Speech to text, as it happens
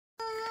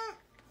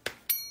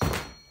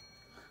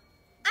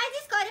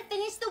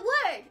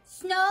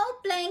Snow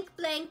blank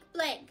blank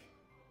blank.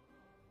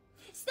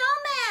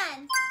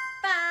 Snowman!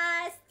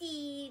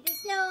 Frosty the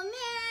Snowman.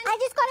 I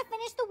just gotta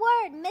finish the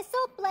word.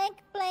 Missile blank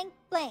blank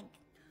blank.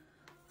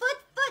 Foot,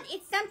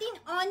 it's something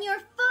on your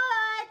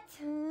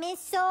foot.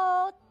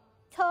 Missile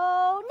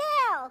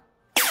toenail.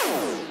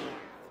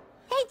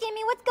 Hey,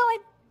 Jimmy, what's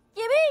going?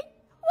 Jimmy?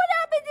 What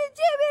happened to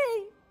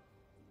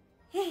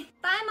Jimmy?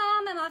 Bye,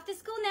 Mom. I'm off to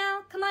school now.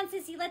 Come on,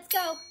 Sissy, let's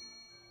go.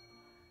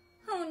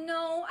 Oh,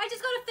 no. I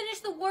just gotta finish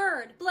the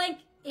word. Blank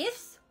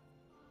ifs?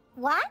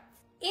 What?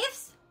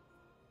 Ifs?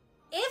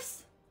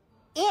 Ifs?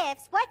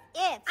 Ifs? What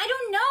ifs? I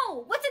don't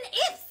know. What's an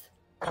ifs?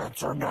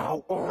 Answer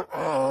now or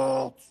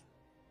else.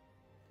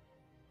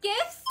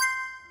 Gifts?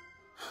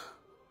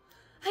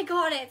 I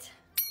got it.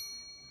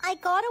 I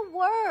got a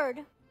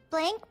word.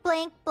 Blank,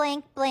 blank,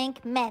 blank,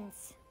 blank,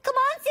 men's. Come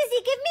on,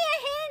 Sissy, give me a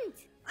hint.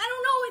 I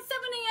don't know. It's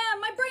 7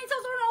 a.m. My brain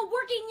cells aren't all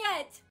working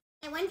yet.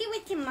 I wonder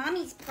what's in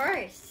Mommy's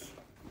purse.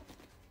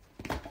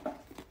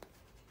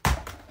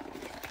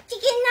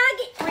 Chicken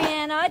nugget.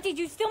 Brianna, did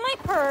you steal my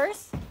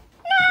purse? No.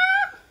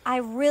 I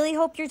really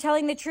hope you're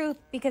telling the truth,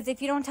 because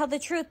if you don't tell the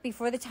truth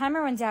before the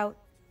timer runs out,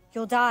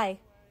 you'll die.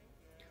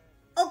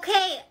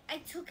 Okay, I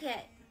took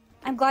it.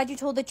 I'm glad you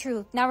told the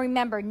truth. Now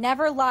remember,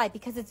 never lie,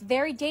 because it's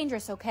very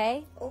dangerous,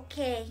 okay?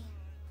 Okay.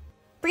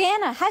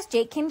 Brianna, has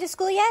Jake came to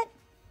school yet?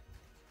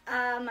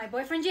 My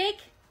boyfriend Jake?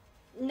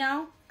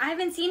 No, I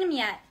haven't seen him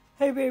yet.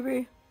 Hey,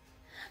 baby.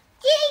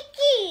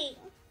 Jakey!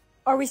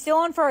 Are we still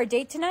on for our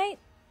date tonight?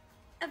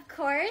 Of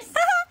course.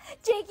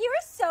 Jake, you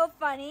were so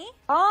funny.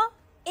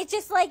 It's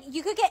just like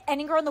you could get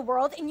any girl in the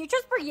world and you're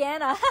just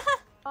Brianna.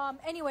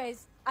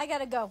 Anyways, I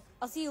gotta go.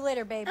 I'll see you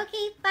later, babe.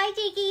 Okay, bye,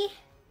 Jakey.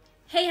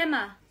 Hey,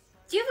 Emma.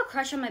 Do you have a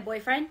crush on my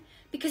boyfriend?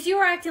 Because you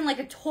were acting like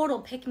a total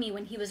pick-me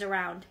when he was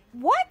around.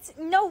 What?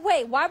 No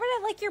way. Why would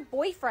I like your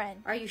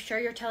boyfriend? Are you sure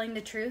you're telling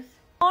the truth?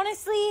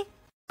 Honestly,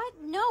 what?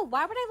 No.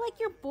 Why would I like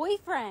your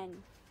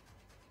boyfriend?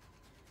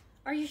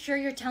 Are you sure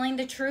you're telling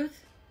the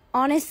truth?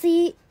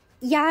 Honestly,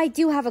 yeah, I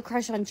do have a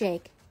crush on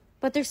Jake.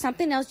 But there's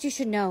something else you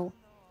should know.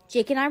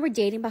 Jake and I were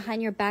dating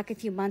behind your back a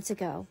few months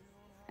ago.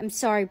 I'm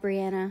sorry,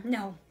 Brianna.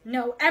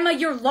 No, Emma,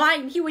 you're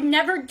lying. He would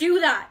never do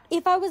that.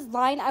 If I was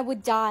lying, I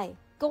would die.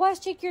 Go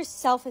ask Jake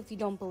yourself if you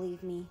don't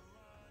believe me.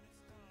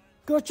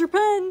 Got your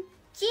pen.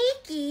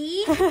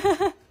 Jakey.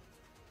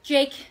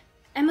 Jake,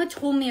 Emma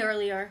told me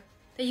earlier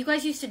that you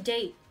guys used to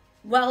date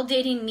while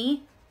dating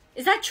me.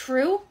 Is that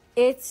true?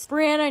 It's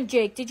Brianna and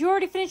Jake. Did you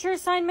already finish your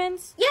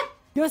assignments? Yep.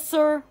 Yes,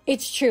 sir.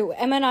 It's true.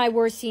 Emma and I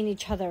were seeing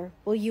each other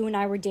while you and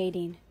I were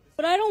dating.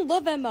 But I don't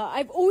love Emma.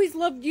 I've always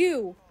loved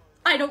you.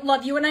 I don't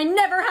love you and I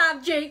never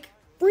have, Jake.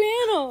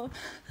 Brianna.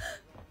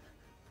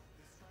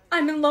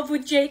 I'm in love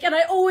with Jake and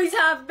I always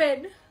have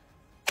been.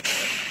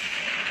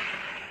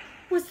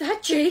 Was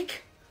that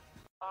Jake?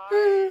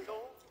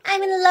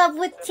 I'm in love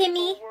with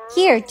Timmy.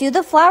 Here, do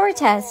the flower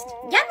test.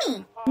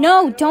 Yummy.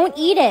 No, don't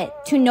eat it.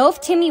 To know if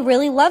Timmy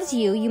really loves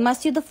you, you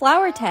must do the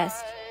flower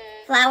test.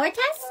 Flower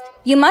test?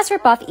 You must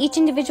rip off each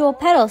individual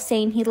petal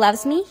saying he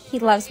loves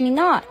me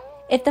not.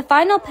 If the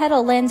final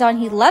petal lands on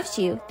he loves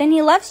you, then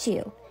he loves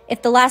you.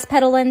 If the last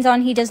petal lands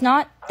on he does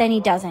not, then he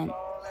doesn't.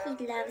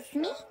 He loves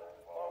me.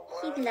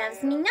 He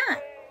loves me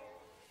not.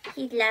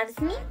 He loves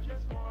me.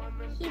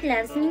 He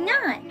loves me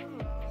not.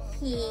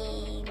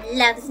 He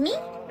loves me.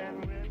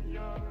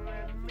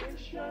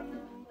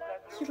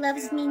 He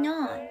loves me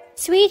not.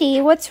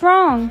 Sweetie, what's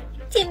wrong?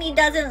 Timmy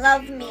doesn't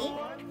love me.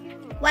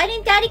 Why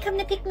didn't Daddy come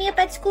to pick me up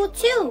at school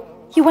too?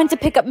 He went to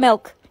pick up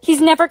milk.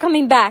 He's never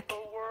coming back.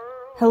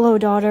 Hello,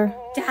 daughter.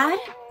 Dad?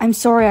 I'm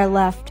sorry I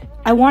left.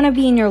 I want to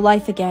be in your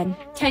life again.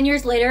 10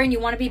 years later and you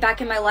want to be back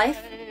in my life?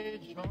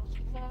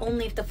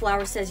 Only if the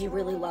flower says you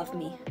really love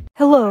me.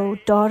 Hello,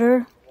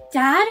 daughter.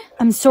 Dad?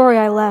 I'm sorry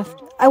I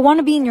left. I want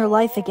to be in your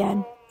life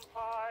again.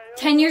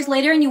 10 years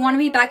later and you want to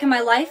be back in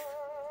my life?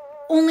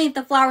 Only if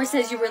the flower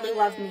says you really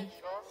love me.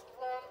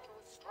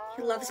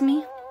 He loves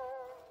me.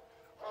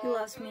 He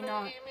loves me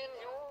not.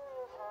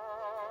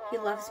 He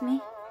loves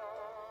me.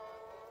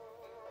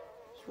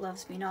 He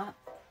loves me not.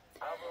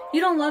 You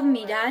don't love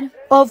me, Dad.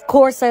 Of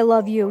course I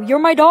love you. You're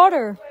my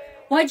daughter.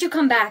 Why'd you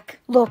come back?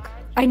 Look,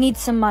 I need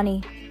some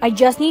money. I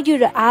just need you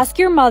to ask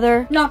your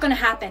mother. Not gonna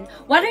happen.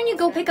 Why don't you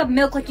go pick up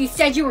milk like you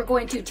said you were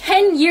going to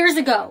 10 years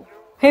ago?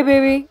 Hey,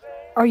 baby.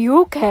 Are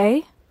you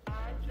okay?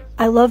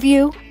 I love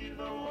you.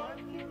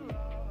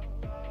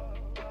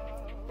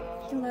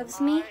 He loves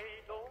me.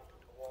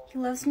 He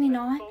loves me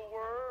not.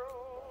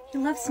 He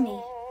loves me.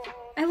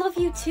 I love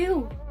you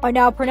too. I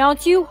now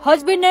pronounce you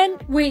husband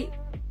and... Wait,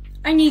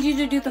 I need you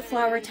to do the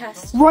flower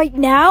test. Right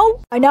now?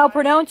 I now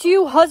pronounce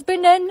you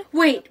husband and...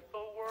 Wait,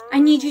 I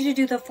need you to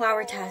do the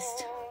flower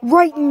test.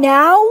 Right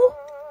now?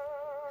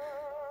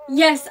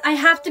 Yes, I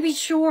have to be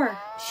sure.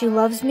 She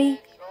loves me.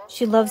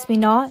 She loves me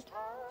not.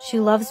 She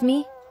loves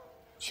me.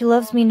 She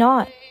loves me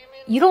not.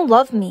 You don't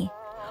love me.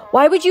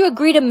 Why would you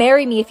agree to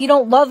marry me if you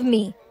don't love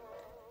me?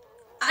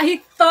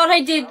 I thought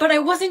I did, but I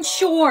wasn't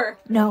sure.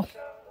 No,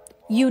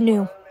 you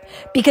knew.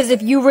 Because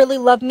if you really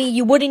loved me,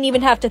 you wouldn't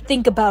even have to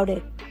think about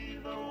it.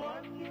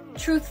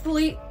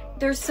 Truthfully,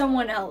 there's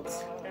someone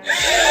else.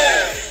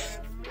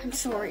 I'm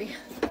sorry.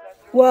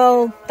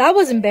 Well, that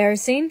was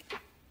embarrassing.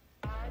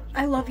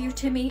 I love you,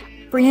 Timmy.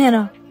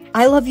 Brianna,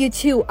 I love you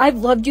too. I've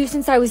loved you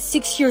since I was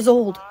 6 years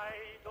old.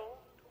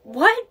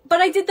 What?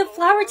 But I did the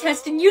flower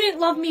test and you didn't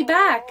love me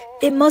back.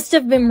 It must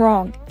have been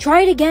wrong.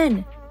 Try it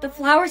again. The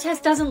flower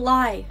test doesn't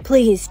lie.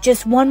 Please,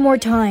 just one more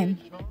time.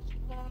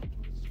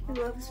 He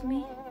loves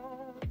me.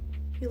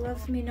 He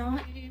loves me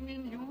not.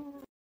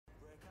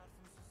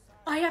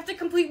 I have to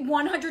complete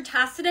 100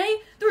 tasks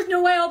today? There's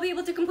no way I'll be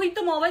able to complete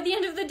them all by the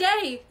end of the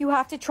day. You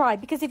have to try,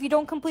 because if you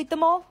don't complete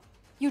them all,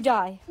 you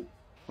die.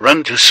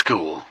 Run to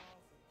school.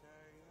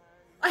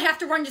 I have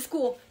to run to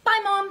school.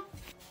 Bye, Mom.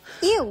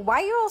 Ew,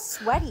 why are you all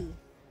sweaty?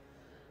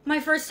 My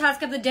first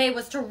task of the day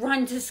was to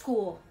run to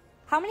school.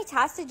 How many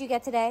tasks did you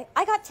get today?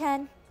 I got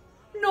 10.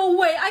 No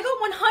way, I got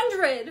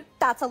 100.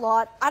 That's a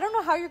lot. I don't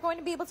know how you're going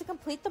to be able to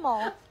complete them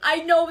all.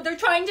 I know, they're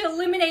trying to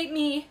eliminate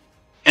me.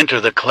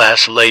 Enter the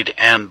class late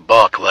and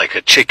balk like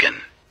a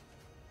chicken.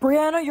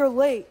 Brianna, you're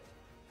late.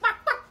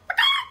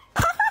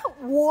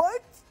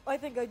 What? I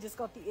think I just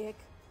got the ick.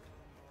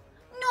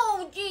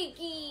 No,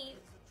 Jakey.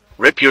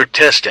 Rip your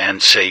test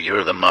and say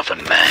you're the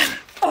Muffin Man.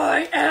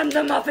 I am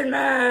the Muffin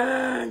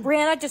Man.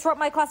 Brianna, disrupt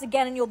my class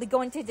again and you'll be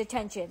going to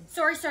detention.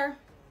 Sorry, sir.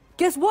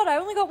 Guess what? I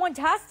only got one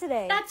task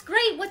today. That's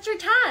great. What's your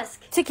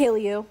task? To kill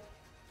you.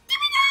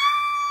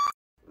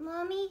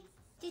 Mommy,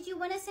 did you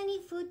want us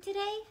any food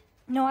today?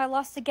 No, I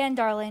lost again,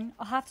 darling.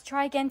 I'll have to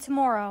try again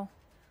tomorrow.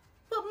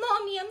 But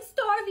Mommy, I'm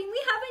starving.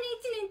 We haven't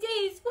eaten in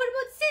days. What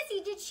about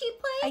Sissy? Did she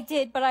play? I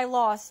did, but I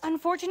lost.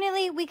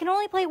 Unfortunately, we can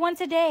only play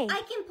once a day.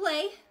 I can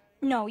play.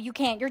 No, you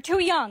can't. You're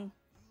too young.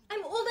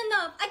 I'm old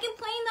enough. I can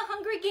play in the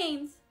Hungry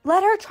Games.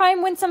 Let her try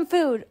and win some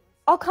food.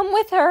 I'll come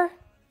with her.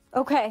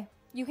 Okay,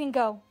 you can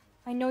go.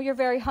 I know you're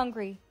very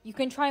hungry. You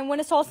can try and win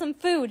us all some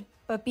food,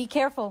 but be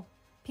careful.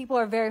 People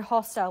are very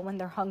hostile when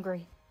they're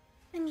hungry.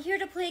 I'm here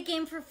to play a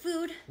game for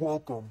food.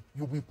 Welcome.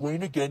 You'll be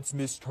playing against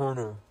Miss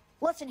Turner.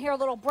 Listen here,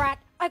 little brat.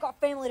 I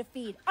got family to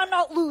feed. I'm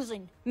not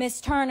losing.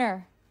 Miss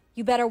Turner,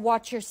 you better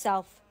watch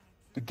yourself.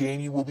 The game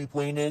you will be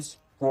playing is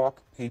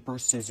rock, paper,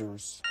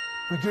 scissors.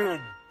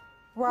 Begin!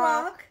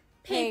 Rock,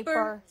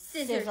 paper,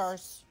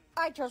 scissors.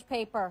 I chose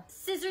paper.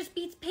 Scissors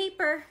beats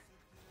paper.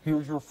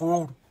 Here's your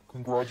food.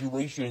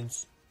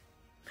 Congratulations.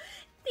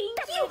 Thank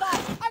you.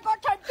 I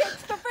got 10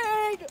 pigs to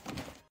feed.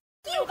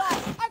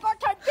 I got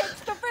 10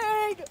 pigs to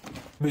feed.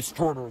 Miss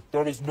Turner,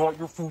 that is not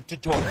your food to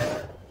touch.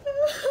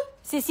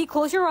 Sissy,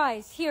 close your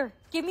eyes. Here,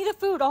 give me the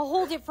food. I'll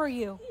hold it for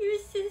you. You're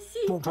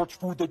Sissy. Don't touch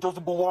food that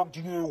doesn't belong to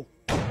you.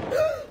 Why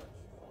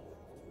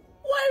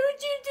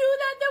would you do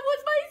that? That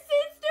was my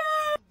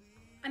sister.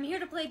 I'm here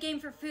to play a game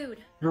for food.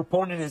 Your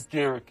opponent is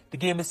Derek. The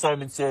game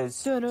assignment says,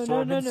 Simon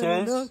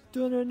says,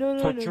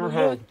 touch your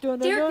head. Derek,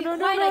 be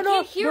quiet. I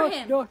can't hear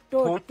him. Touch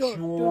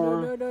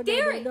your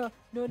Derek. nose.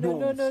 He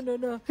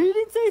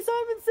didn't say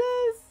Simon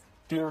says.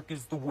 Derek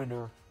is the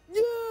winner.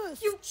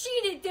 Yes. You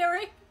cheated,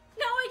 Derek.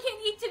 Now I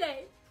can't eat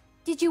today.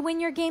 Did you win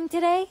your game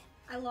today?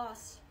 I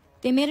lost.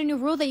 They made a new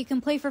rule that you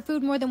can play for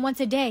food more than once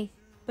a day.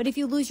 But if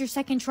you lose your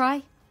second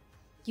try,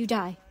 you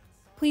die.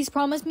 Please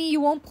promise me you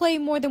won't play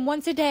more than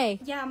once a day.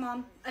 Yeah,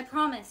 Mom. I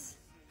promise.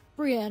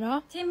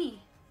 Brianna,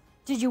 Timmy,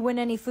 did you win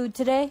any food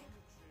today?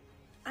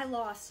 I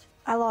lost.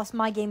 I lost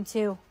my game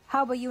too.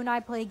 How about you and I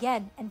play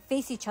again and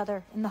face each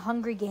other in the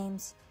Hungry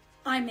Games?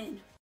 I'm in.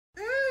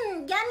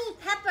 Yummy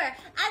pepper.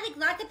 I like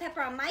lots of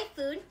pepper on my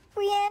food.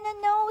 Brianna,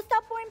 no,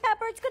 stop pouring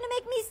pepper. It's gonna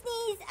make me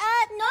sneeze.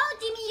 No,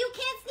 Jimmy, you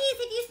can't sneeze.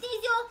 If you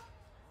sneeze, you'll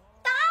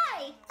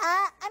die.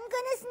 I'm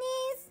gonna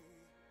sneeze.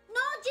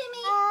 No,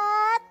 Jimmy.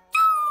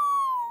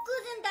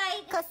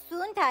 Gesundheit.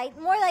 Gesundheit,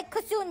 more like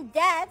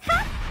Gesundheit.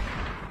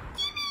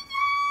 Jimmy,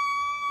 no!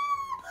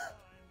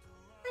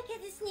 I get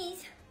to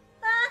sneeze.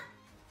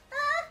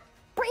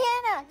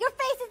 Brianna, your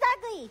face is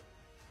ugly.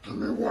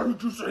 Timmy, why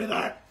did you say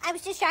that? I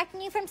was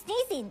distracting you from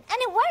sneezing, and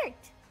it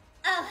worked.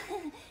 Oh,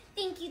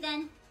 thank you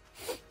then.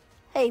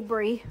 Hey,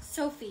 Bri.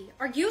 Sophie,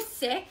 are you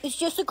sick? It's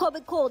just a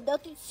common cold,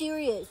 nothing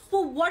serious.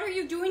 Well, what are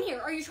you doing here?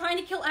 Are you trying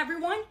to kill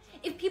everyone?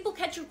 If people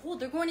catch your cold,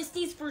 they're going to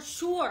sneeze for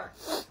sure.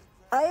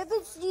 I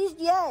haven't sneezed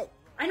yet.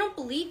 I don't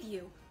believe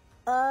you.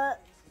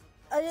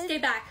 Stay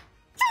back.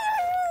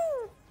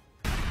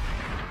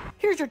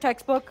 Here's your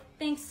textbook.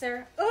 Thanks,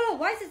 sir. Oh,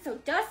 why is it so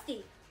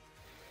dusty?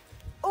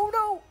 Oh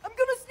no, I'm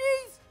gonna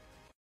sneeze.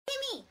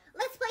 Timmy,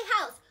 let's play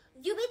house.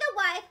 You be the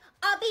wife,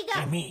 I'll be the...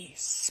 Timmy,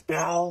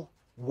 spell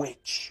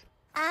witch.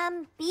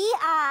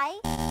 B-I.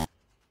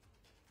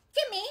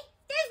 Timmy,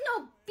 there's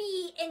no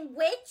B in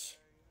witch.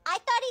 I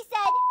thought he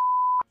said...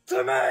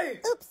 Timmy!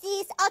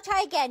 Oopsies, I'll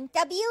try again.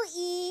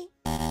 W-E.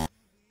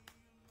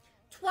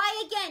 Try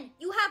again.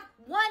 You have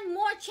one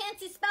more chance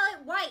to spell it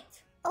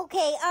right.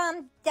 Okay,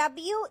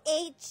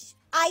 W-H-I-C-H.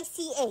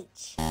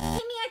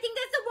 Timmy, I think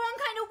that's the wrong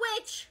kind of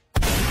witch.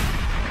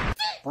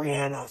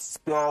 Brianna,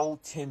 spell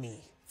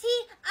Timmy.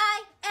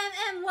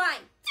 T-I-M-M-Y.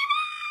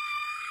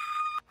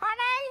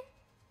 Honey?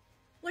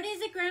 What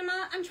is it,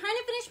 Grandma? I'm trying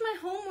to finish my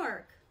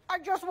homework. I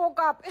just woke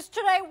up. Is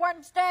today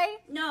Wednesday?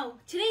 No,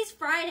 today's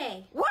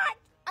Friday. What?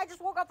 I just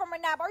woke up from a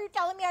nap. Are you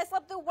telling me I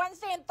slept through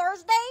Wednesday and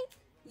Thursday?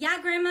 Yeah,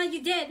 Grandma,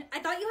 you did. I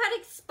thought you had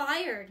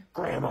expired.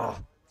 Grandma,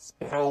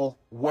 spell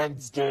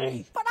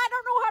Wednesday. But I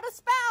don't know how to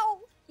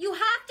spell. You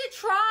have to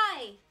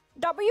try.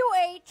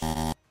 W-H.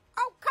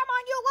 Oh, come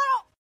on, you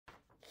little...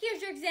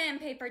 Here's your exam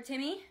paper,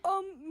 Timmy.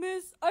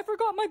 Miss, I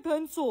forgot my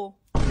pencil.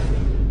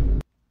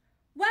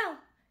 Well,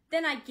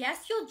 then I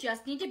guess you'll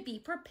just need to be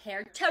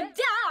prepared to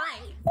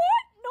die.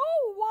 What?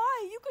 No,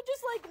 why? You could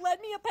just,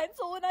 lend me a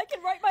pencil and I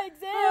can write my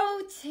exam.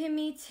 Oh,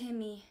 Timmy.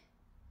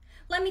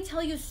 Let me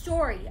tell you a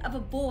story of a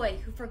boy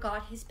who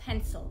forgot his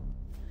pencil.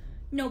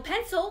 No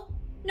pencil,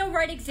 no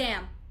right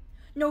exam.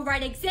 No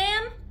right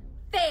exam,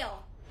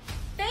 fail.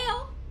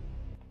 Fail,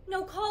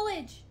 no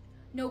college.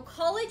 No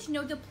college,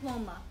 no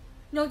diploma.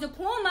 No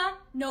diploma,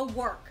 no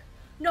work.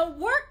 No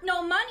work,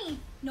 no money.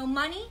 No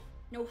money,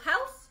 no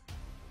house,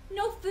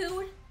 no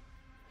food,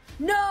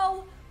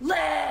 no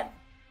live.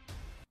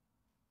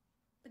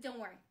 But don't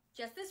worry,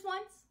 just this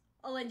once,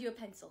 I'll lend you a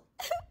pencil.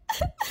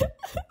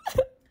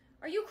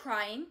 Are you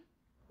crying?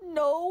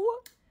 No.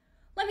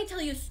 Let me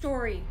tell you a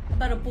story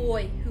about a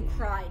boy who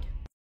cried.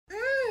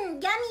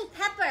 Yummy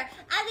pepper.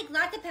 I like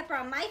lots of pepper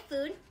on my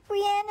food.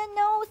 Brianna,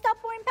 no.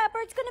 Stop pouring pepper.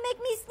 It's gonna make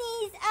me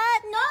sneeze.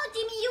 No,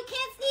 Jimmy, you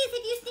can't sneeze.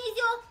 If you sneeze,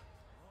 you'll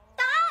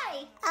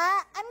die.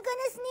 I'm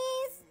gonna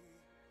sneeze.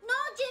 No,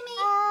 Jimmy.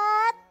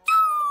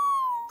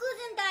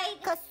 Gesundheit.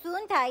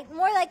 Gesundheit.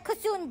 More like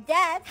Kasoon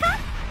death.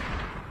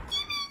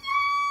 Jimmy,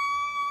 no!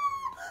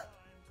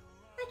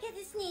 I can't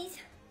sneeze.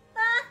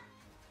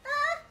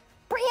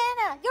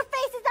 Brianna, your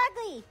face is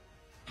ugly.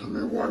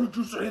 Timmy, why did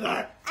you say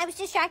that? I was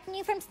distracting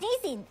you from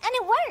sneezing, and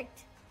it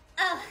worked.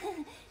 Oh,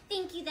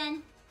 thank you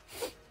then.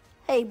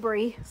 Hey,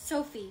 Bri.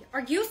 Sophie,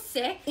 are you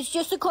sick? It's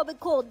just a common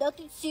cold,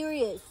 nothing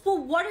serious.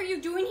 Well, what are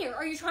you doing here?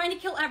 Are you trying to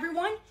kill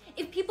everyone?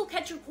 If people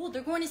catch your cold,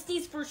 they're going to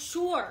sneeze for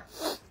sure.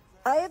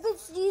 I haven't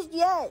sneezed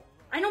yet.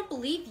 I don't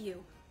believe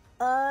you.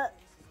 I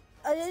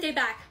didn't... Stay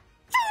back.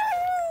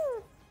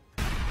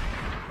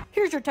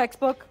 Here's your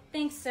textbook.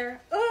 Thanks,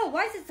 sir. Oh,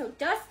 why is it so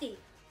dusty?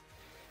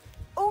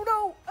 Oh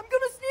no, I'm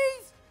gonna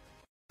sneeze.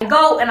 I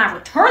go and I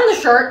return the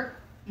shirt.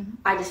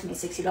 I just made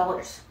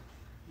 $60.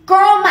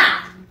 Girl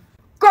math.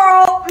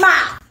 Girl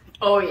math.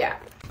 Oh, yeah.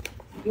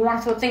 You want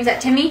to throw things at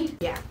Timmy?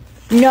 Yeah.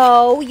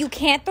 No, you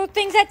can't throw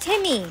things at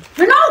Timmy.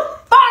 You're no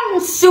fun,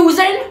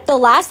 Susan. The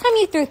last time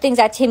you threw things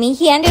at Timmy,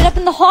 he ended up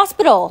in the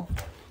hospital.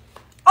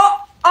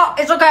 Oh,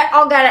 it's okay.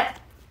 I'll get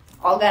it.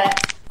 Oh,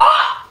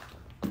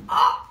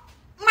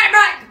 my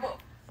back.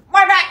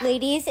 My back.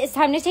 Ladies, it's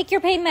time to take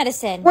your pain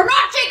medicine. We're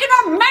not taking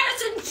our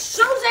medicine,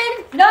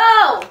 Susan.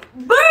 No.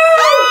 Boo!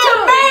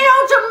 Tomato.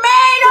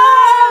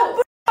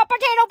 A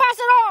potato, pass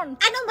it on.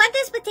 I don't want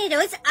this potato.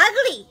 It's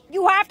ugly.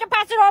 You have to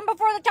pass it on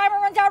before the timer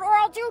runs out or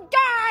else you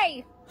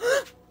die.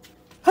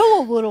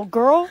 Hello, little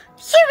girl.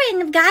 Here,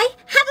 random guy.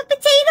 Have a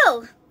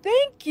potato.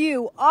 Thank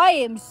you. I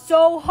am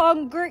so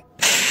hungry.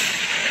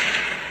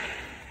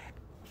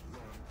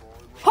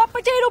 Hot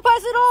potato,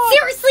 pass it on.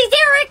 Seriously,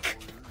 Derek.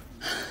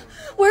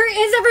 Where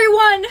is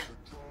everyone?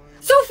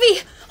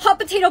 Sophie, hot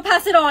potato,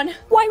 pass it on.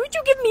 Why would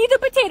you give me the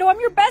potato? I'm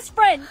your best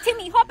friend.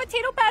 Timmy, hot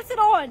potato, pass it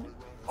on.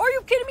 Are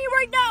you kidding me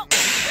right now?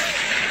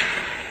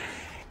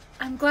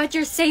 I'm glad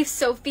you're safe,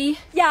 Sophie.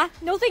 Yeah,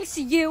 no thanks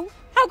to you.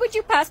 How could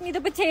you pass me the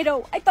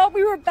potato? I thought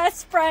we were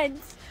best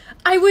friends.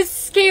 I was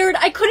scared.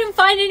 I couldn't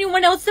find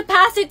anyone else to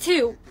pass it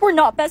to. We're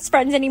not best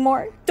friends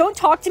anymore. Don't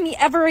talk to me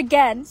ever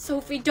again.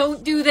 Sophie,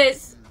 don't do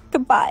this.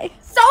 Goodbye.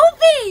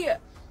 Sophie!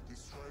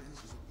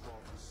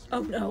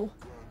 Oh no.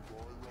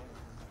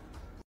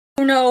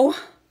 Oh no.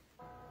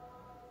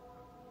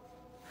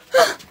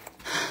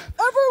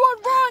 Everyone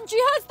run! She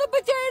has the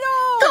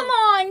potato! Come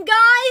on,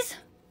 guys!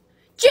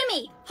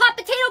 Jimmy, hot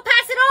potato,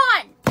 pass it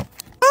on!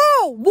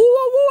 Oh!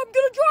 Whoa, I'm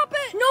gonna drop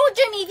it! No,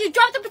 Jimmy, if you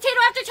drop the potato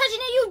after touching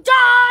it, you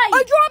die!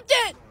 I dropped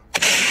it!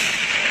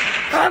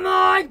 Come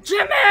on,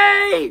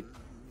 Jimmy!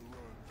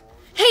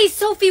 Hey,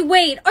 Sophie,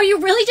 wait. Are you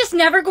really just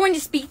never going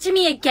to speak to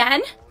me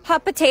again?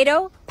 Hot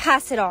potato,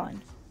 pass it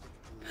on.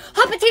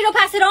 Hot potato,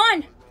 pass it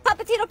on! Hot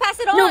potato, pass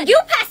it on. No, you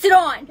pass it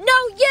on!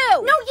 No,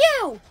 you! No,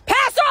 you!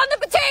 Pass on the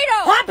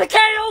potato! Hot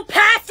potato,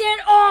 pass it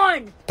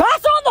on!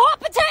 Pass on the hot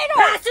potato!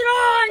 Pass it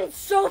on,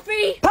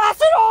 Sophie! Pass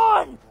it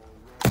on!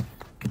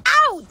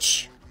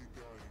 Ouch!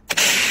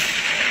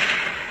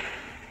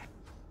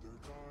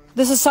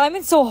 This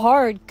assignment's so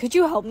hard. Could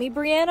you help me,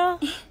 Brianna?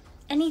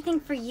 Anything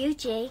for you,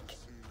 Jake.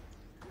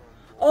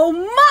 Oh,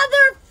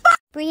 motherfucker!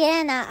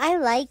 Brianna, I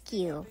like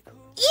you.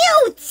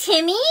 Ew,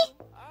 Timmy!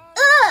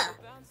 Ugh!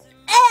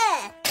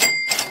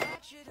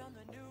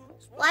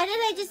 Why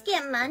did I just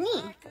get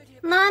money?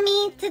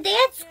 Mommy, today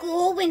at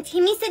school, when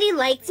Timmy said he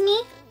liked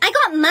me, I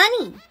got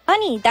money.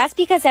 Honey, that's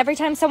because every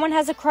time someone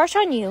has a crush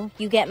on you,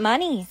 you get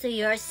money. So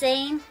you're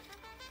saying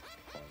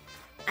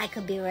I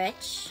could be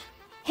rich?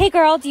 Hey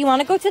girl, do you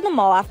want to go to the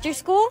mall after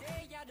school?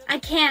 I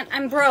can't.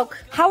 I'm broke.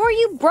 How are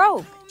you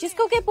broke? Just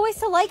go get boys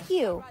to like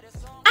you.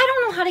 I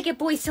don't know how to get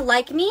boys to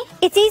like me.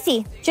 It's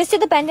easy. Just do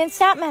the bend and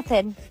snap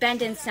method.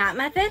 Bend and snap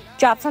method?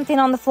 Drop something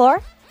on the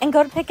floor and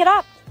go to pick it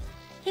up.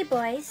 Hey,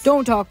 boys.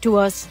 Don't talk to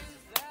us.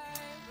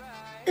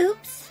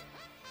 Oops.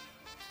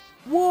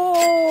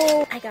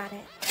 Whoa! I got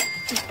it.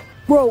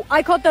 Bro,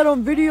 I caught that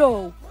on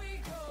video.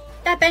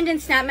 That bend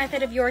and snap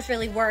method of yours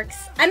really works.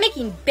 I'm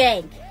making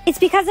bank. It's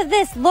because of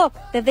this. Look,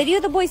 the video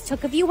the boys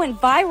took of you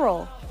went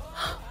viral.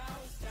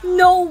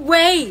 No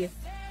way!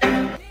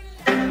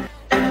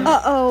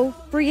 Uh-oh,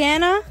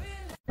 Brianna?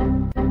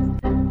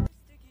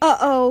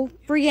 Uh-oh,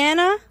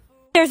 Brianna?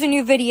 There's a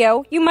new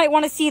video. You might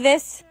want to see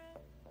this.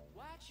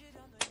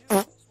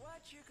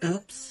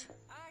 Oops.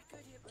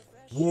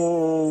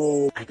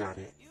 Whoa. I got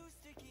it.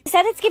 He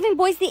said it's giving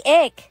boys the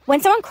ick. When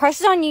someone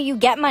crushes on you, you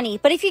get money.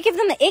 But if you give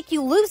them the ick,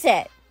 you lose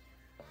it.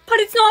 But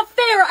it's not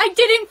fair. I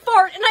didn't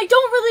fart, and I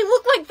don't really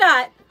look like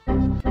that.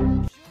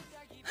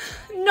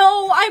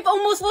 No, I've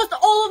almost lost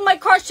all of my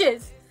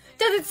crushes.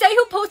 Does it say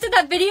who posted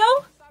that video?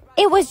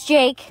 It was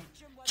Jake.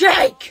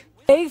 Jake!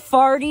 Hey,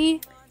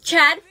 Farty.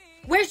 Chad,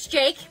 where's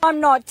Jake?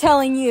 I'm not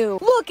telling you.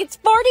 Look, it's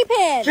Farty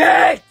Pin.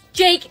 Jake!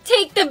 Jake,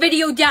 take the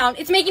video down.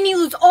 It's making me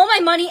lose all my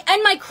money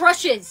and my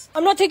crushes.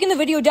 I'm not taking the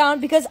video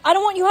down because I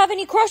don't want you to have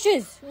any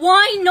crushes.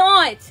 Why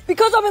not?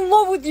 Because I'm in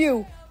love with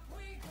you.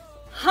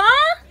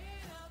 Huh?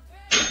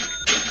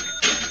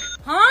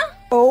 Huh?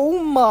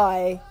 Oh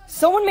my.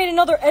 Someone made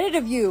another edit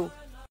of you.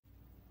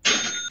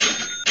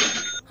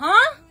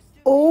 Huh?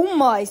 Oh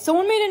my.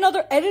 Someone made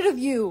another edit of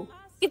you.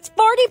 It's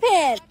Farty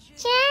Pin.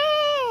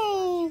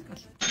 Jake.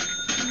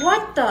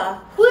 What the?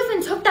 Who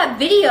even took that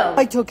video?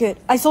 I took it.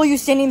 I saw you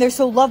standing there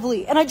so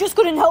lovely, and I just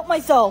couldn't help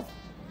myself.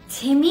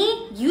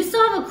 Timmy, you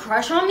still have a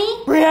crush on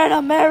me?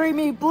 Brianna, marry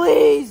me,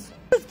 please.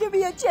 Just give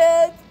me a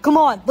chance. Come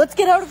on, let's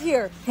get out of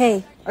here.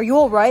 Hey, are you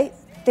alright?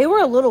 They were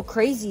a little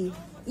crazy.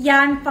 Yeah,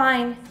 I'm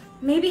fine.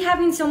 Maybe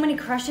having so many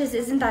crushes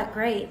isn't that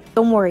great.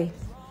 Don't worry.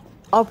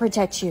 I'll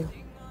protect you.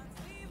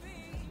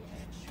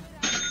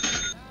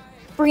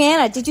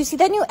 Brianna, did you see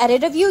that new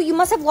edit of you? You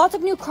must have lots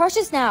of new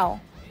crushes now.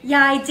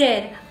 Yeah, I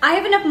did. I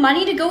have enough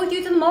money to go with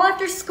you to the mall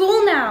after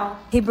school now.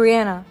 Hey,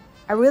 Brianna,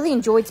 I really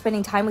enjoyed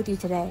spending time with you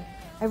today.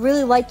 I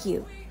really like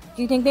you.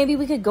 Do you think maybe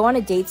we could go on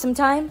a date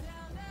sometime?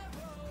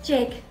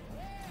 Jake,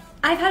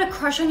 I've had a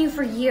crush on you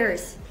for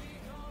years.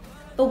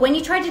 But when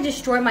you tried to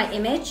destroy my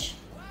image,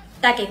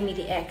 that gave me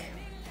the ick.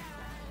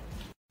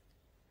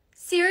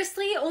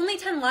 Seriously, only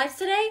 10 lives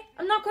today?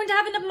 I'm not going to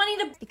have enough money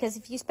to... Because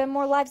if you spend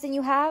more lives than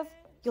you have,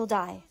 you'll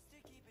die.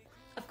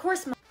 Of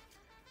course, Mom.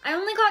 I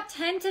only got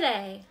 10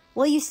 today.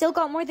 Well, you still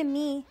got more than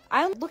me.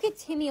 Look at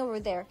Timmy over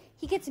there.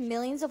 He gets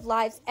millions of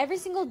lives every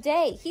single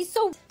day.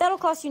 That'll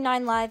cost you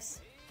 9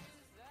 lives.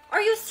 Are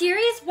you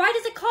serious? Why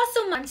does it cost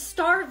so much? I'm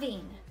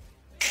starving.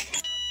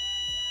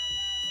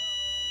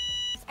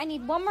 I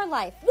need one more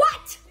life.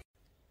 What?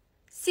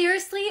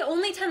 Seriously,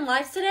 only 10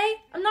 lives today?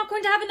 I'm not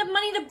going to have enough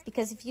money to...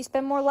 Because if you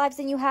spend more lives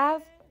than you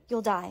have,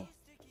 you'll die.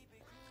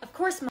 Of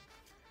course, Mom.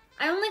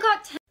 I only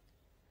got 10...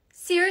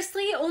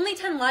 Seriously, only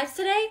 10 lives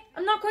today?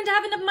 I'm not going to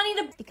have enough money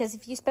to... Because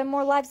if you spend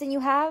more lives than you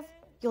have,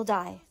 you'll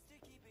die.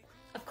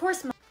 Of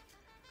course, Mom.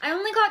 I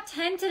only got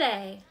 10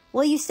 today.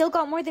 Well, you still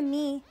got more than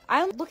me.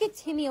 Look at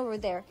Timmy over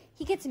there.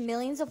 He gets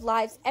millions of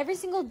lives every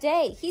single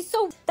day.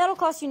 That'll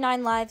cost you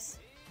 9 lives.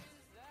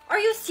 Are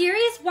you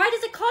serious? Why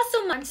does it cost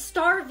so much? I'm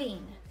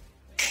starving.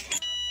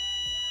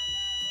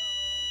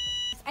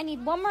 I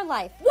need one more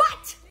life.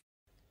 What?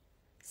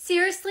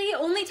 Seriously,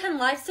 only 10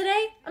 lives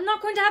today? I'm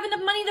not going to have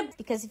enough money to...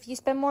 Because if you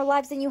spend more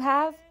lives than you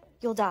have,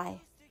 you'll die.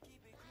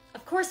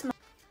 Of course, Mom.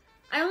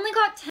 I only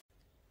got 10...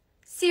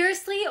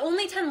 Seriously,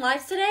 only 10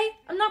 lives today?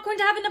 I'm not going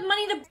to have enough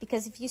money to...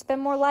 Because if you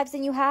spend more lives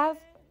than you have,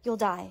 you'll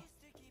die.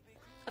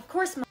 Of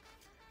course, Mom.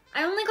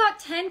 I only got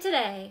 10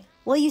 today.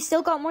 Well, you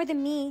still got more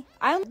than me.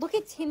 Look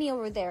at Timmy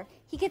over there.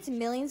 He gets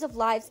millions of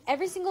lives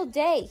every single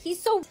day.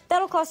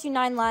 That'll cost you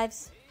 9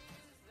 lives.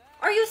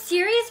 Are you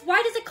serious?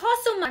 Why does it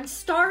cost so much? I'm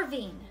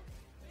starving.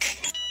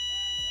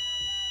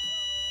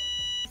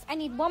 I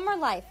need one more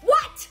life.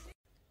 What?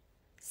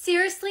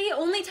 Seriously,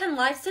 only 10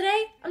 lives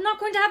today? I'm not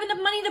going to have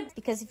enough money to...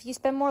 Because if you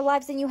spend more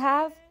lives than you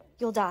have,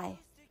 you'll die.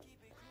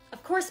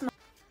 Of course, Mom.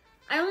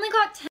 I only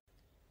got 10...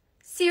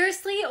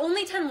 Seriously,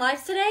 only 10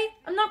 lives today?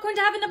 I'm not going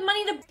to have enough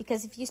money to...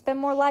 Because if you spend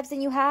more lives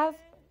than you have,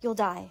 you'll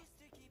die.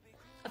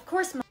 Of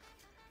course, Mom.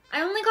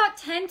 I only got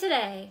 10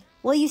 today.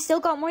 Well, you still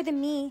got more than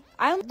me.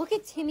 Look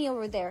at Timmy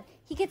over there.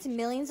 He gets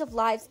millions of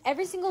lives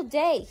every single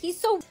day.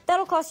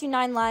 That'll cost you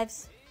 9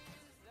 lives.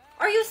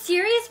 Are you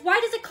serious? Why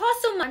does it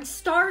cost so much? I'm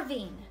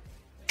starving.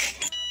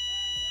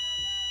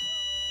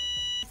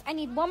 I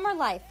need one more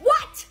life.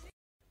 What?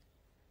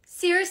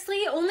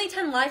 Seriously, only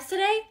 10 lives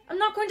today? I'm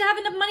not going to have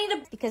enough money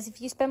to... Because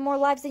if you spend more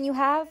lives than you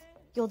have,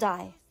 you'll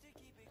die.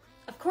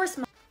 Of course,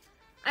 Mom.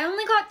 I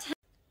only got 10...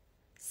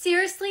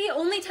 Seriously,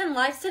 only 10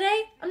 lives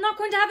today? I'm not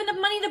going to have enough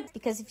money to...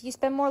 Because if you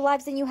spend more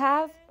lives than you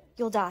have,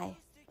 you'll die.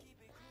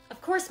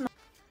 Of course, Mom.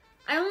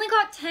 I only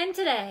got 10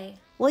 today.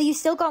 Well, you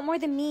still got more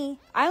than me.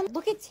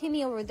 Look at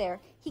Timmy over there.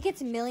 He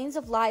gets millions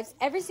of lives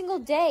every single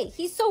day.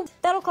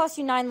 That'll cost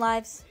you 9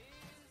 lives.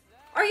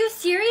 Are you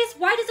serious?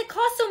 Why does it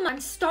cost so much?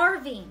 I'm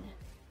starving.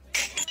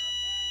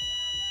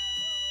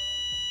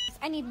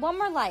 I need one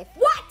more life.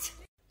 What?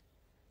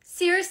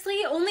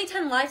 Seriously? Only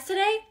 10 lives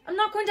today? I'm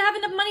not going to have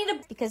enough money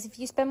to... Because if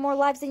you spend more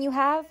lives than you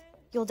have,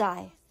 you'll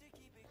die.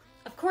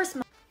 Of course,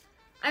 Mom.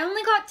 I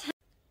only got 10...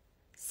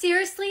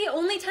 Seriously?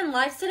 Only 10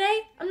 lives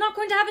today? I'm not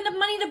going to have enough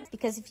money to...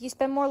 Because if you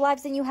spend more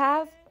lives than you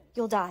have,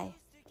 you'll die.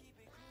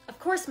 Of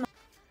course, Mom.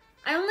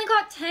 I only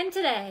got 10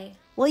 today.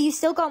 Well, you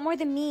still got more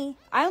than me.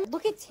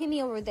 Look at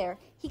Timmy over there.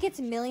 He gets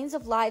millions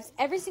of lives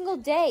every single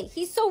day.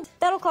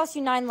 That'll cost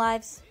you 9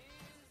 lives.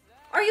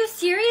 Are you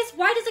serious?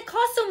 Why does it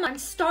cost so much? I'm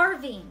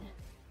starving.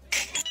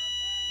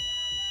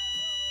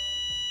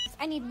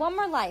 I need one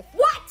more life.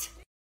 What?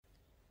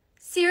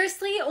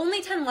 Seriously?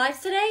 Only 10 lives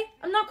today?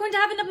 I'm not going to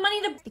have enough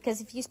money to...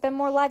 Because if you spend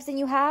more lives than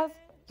you have,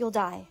 you'll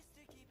die.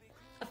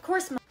 Of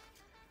course, Mom.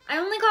 I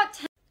only got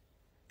 10...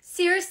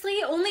 Seriously?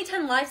 Only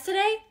 10 lives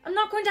today? I'm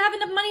not going to have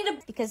enough money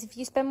to... Because if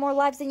you spend more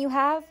lives than you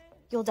have,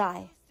 you'll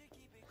die.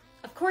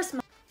 Of course,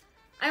 Mom.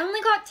 I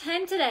only got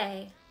 10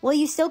 today. Well,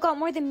 you still got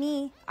more than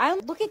me.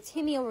 Look at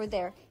Timmy over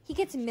there. He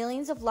gets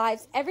millions of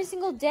lives every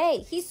single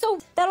day.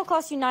 That'll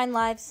cost you 9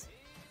 lives.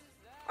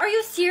 Are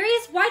you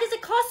serious? Why does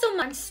it cost so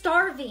much? I'm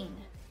starving.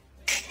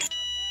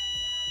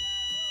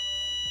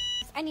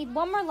 I need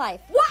one more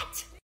life.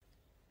 What?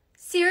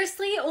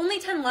 Seriously? Only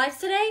 10 lives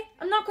today?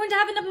 I'm not going to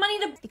have enough money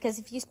to... Because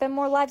if you spend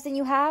more lives than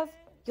you have,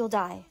 you'll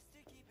die.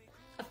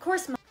 Of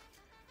course, Mom.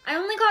 I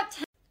only got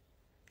 10...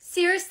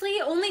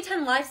 Seriously? Only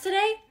 10 lives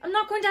today? I'm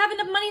not going to have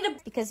enough money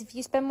to... Because if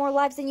you spend more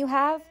lives than you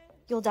have,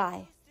 you'll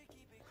die.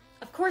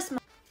 Of course,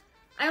 Mom.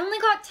 I only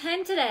got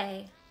 10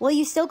 today. Well,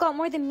 you still got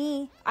more than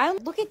me.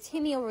 Look at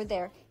Timmy over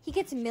there. He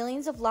gets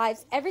millions of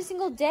lives every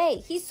single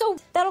day.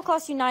 That'll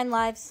cost you 9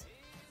 lives.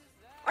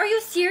 Are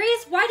you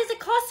serious? Why does it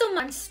cost so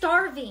much? I'm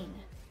starving.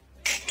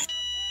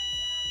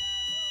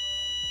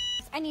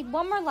 I need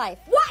one more life.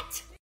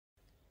 What?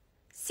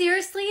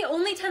 Seriously?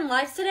 Only 10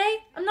 lives today?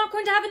 I'm not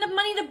going to have enough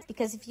money to...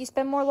 Because if you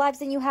spend more lives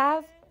than you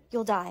have,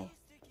 you'll die.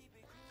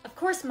 Of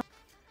course, Mom.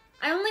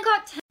 I only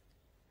got 10...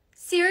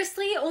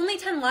 Seriously? Only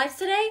 10 lives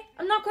today?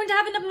 I'm not going to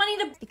have enough money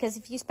to... Because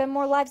if you spend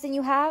more lives than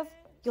you have,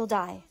 you'll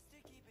die.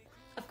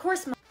 Of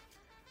course, Mom.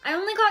 I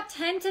only got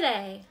 10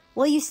 today.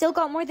 Well, you still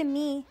got more than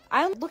me.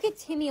 Look at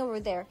Timmy over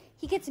there.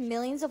 He gets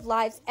millions of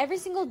lives every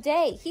single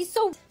day.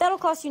 That'll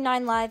cost you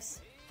 9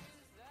 lives.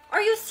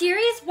 Are you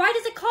serious? Why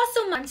does it cost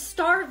so much? I'm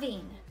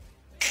starving.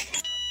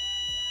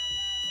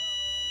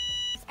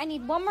 I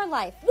need one more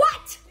life.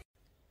 What?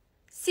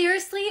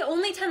 Seriously?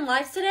 Only 10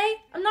 lives today?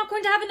 I'm not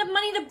going to have enough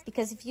money to...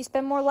 Because if you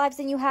spend more lives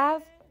than you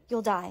have,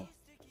 you'll die.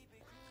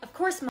 Of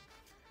course, Mom.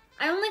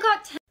 I only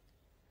got 10...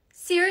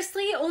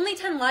 Seriously? Only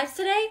 10 lives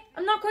today?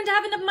 I'm not going to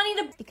have enough money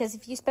to... Because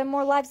if you spend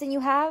more lives than you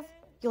have,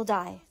 you'll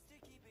die.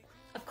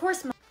 Of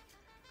course, Mom.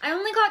 I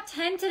only got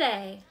 10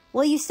 today.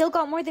 Well, you still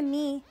got more than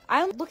me.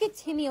 Look at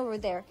Timmy over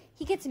there.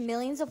 He gets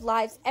millions of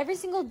lives every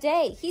single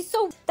day.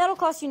 That'll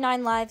cost you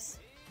 9 lives.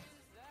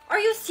 Are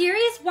you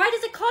serious? Why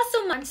does it cost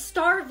so much? I'm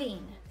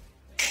starving.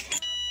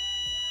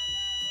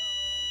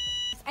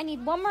 I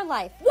need one more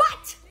life.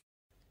 What?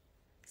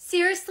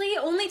 Seriously?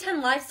 Only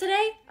 10 lives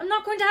today? I'm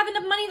not going to have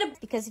enough money to...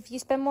 Because if you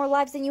spend more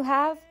lives than you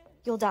have,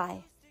 you'll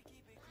die.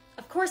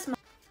 Of course, Mom.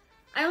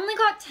 I only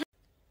got 10...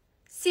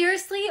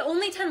 Seriously?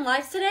 Only 10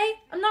 lives today?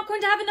 I'm not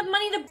going to have enough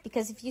money to...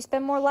 Because if you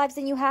spend more lives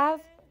than you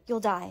have, you'll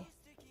die.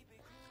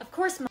 Of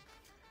course, Mom.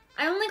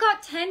 I only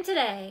got 10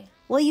 today.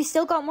 Well, you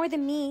still got more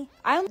than me.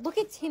 Look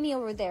at Timmy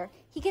over there.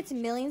 He gets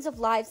millions of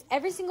lives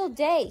every single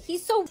day.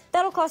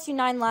 That'll cost you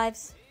 9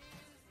 lives.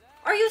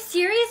 Are you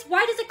serious?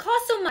 Why does it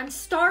cost so much? I'm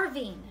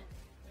starving.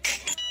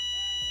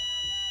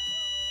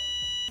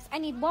 I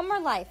need one more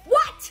life.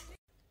 What?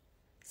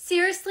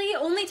 Seriously?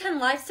 Only 10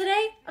 lives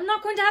today? I'm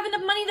not going to have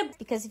enough money to...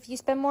 Because if you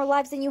spend more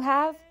lives than you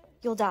have,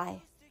 you'll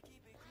die.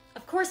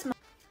 Of course, Mom.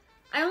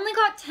 I only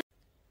got 10...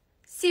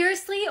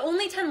 Seriously?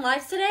 Only 10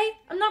 lives today?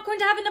 I'm not going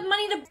to have enough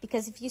money to...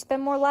 Because if you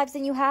spend more lives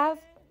than you have,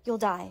 you'll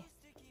die.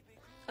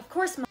 Of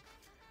course, Mom.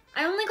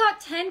 I only got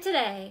 10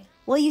 today.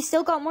 Well, you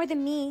still got more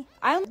than me.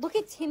 Look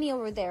at Timmy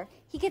over there.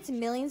 He gets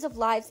millions of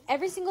lives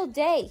every single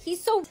day.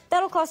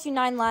 That'll cost you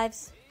 9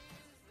 lives.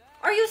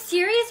 Are you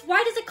serious?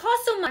 Why does it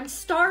cost so much? I'm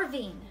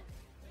starving.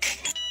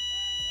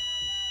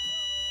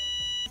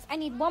 I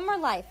need one more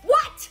life.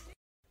 What?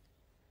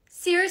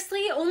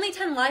 Seriously? Only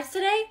 10 lives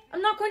today?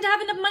 I'm not going to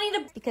have enough money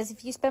to... Because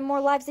if you spend more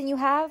lives than you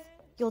have,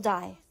 you'll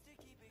die.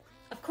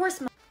 Of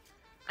course, Mom.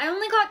 I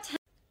only got 10...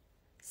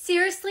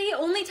 Seriously?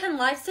 Only 10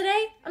 lives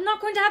today? I'm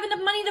not going to have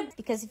enough money to...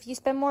 Because if you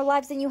spend more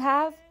lives than you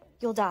have,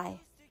 you'll die.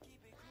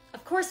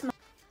 Of course, Mom.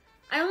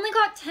 I only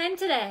got 10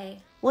 today.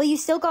 Well, you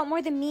still got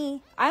more than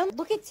me.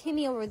 Look at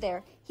Timmy over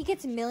there. He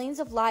gets millions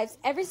of lives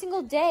every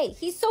single day.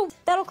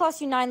 That'll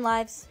cost you 9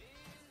 lives.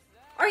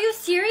 Are you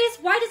serious?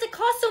 Why does it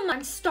cost so much?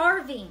 I'm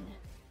starving.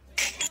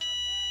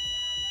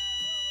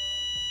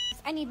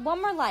 I need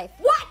one more life.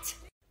 What?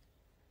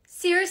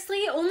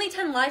 Seriously? Only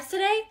 10 lives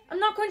today? I'm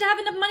not going to have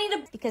enough money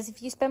to... Because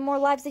if you spend more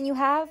lives than you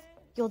have,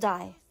 you'll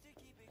die.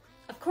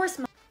 Of course,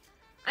 Mom.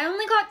 I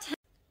only got 10...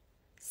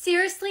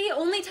 Seriously?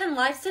 Only 10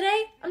 lives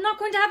today? I'm not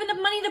going to have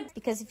enough money to...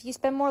 Because if you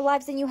spend more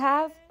lives than you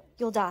have,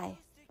 you'll die.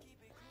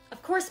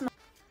 Of course, Mom.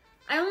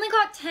 I only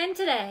got 10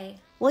 today.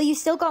 Well, you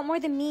still got more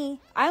than me.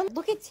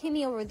 Look at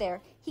Timmy over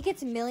there. He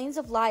gets millions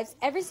of lives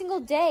every single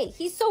day.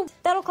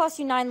 That'll cost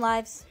you 9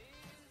 lives.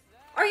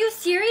 Are you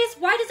serious?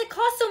 Why does it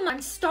cost so much?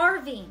 I'm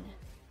starving.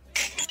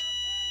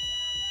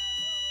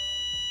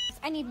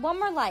 I need 1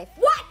 more life.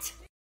 What?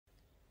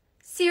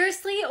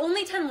 Seriously?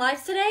 Only 10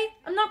 lives today?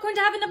 I'm not going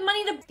to have enough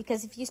money to...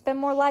 Because if you spend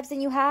more lives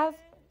than you have,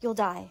 you'll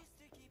die.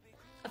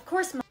 Of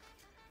course, Mom.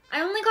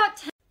 I only got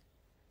 10...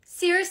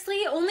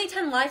 Seriously? Only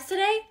 10 lives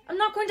today? I'm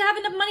not going to have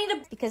enough money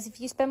to... Because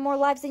if you spend more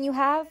lives than you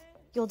have,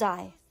 you'll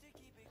die.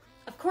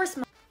 Of course,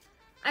 Mom.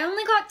 I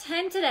only got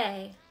 10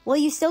 today. Well,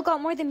 you still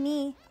got more than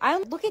me.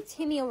 Look at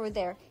Timmy over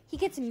there. He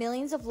gets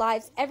millions of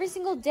lives every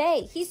single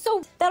day.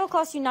 That'll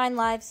cost you 9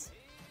 lives.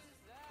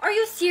 Are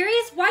you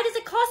serious? Why does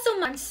it cost so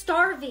much? I'm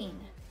starving.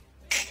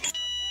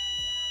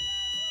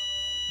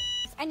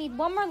 I need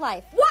 1 more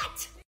life.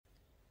 What?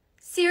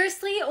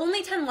 Seriously?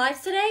 Only 10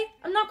 lives today?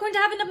 I'm not going to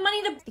have enough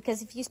money to...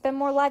 Because if you spend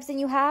more lives than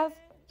you have,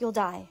 you'll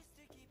die.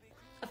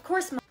 Of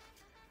course, Mom.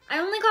 I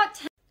only got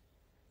 10...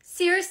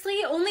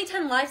 Seriously? Only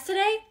 10 lives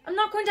today? I'm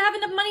not going to have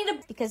enough money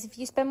to... Because if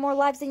you spend more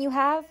lives than you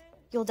have,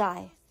 you'll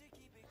die.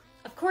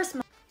 Of course,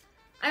 Mom.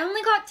 I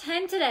only got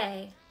 10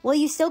 today. Well,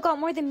 you still got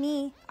more than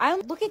me.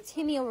 Look at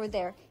Timmy over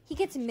there. He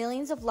gets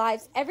millions of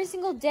lives every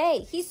single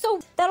day.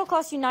 That'll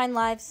cost you 9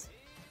 lives.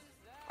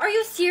 Are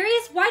you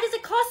serious? Why does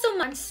it cost so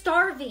much? I'm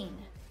starving.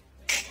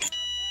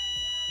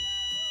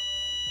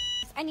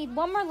 I need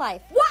 1 more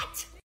life.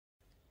 What?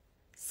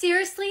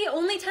 Seriously?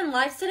 Only 10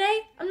 lives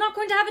today? I'm not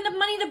going to have enough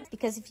money to...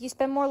 Because if you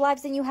spend more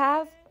lives than you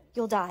have,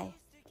 you'll die.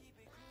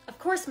 Of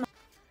course, Mom.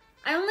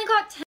 I only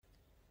got 10...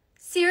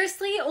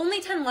 Seriously? Only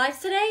 10 lives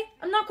today?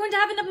 I'm not going to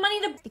have enough money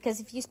to... Because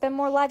if you spend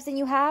more lives than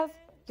you have,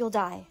 you'll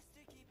die.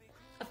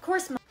 Of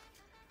course, Mom.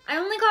 I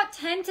only got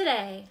 10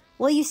 today.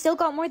 Well, you still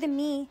got more than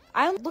me.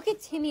 Look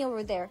at Timmy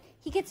over there.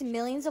 He gets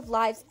millions of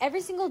lives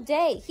every single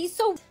day.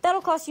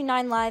 That'll cost you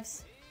 9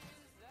 lives.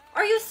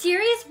 Are you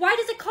serious? Why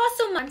does it cost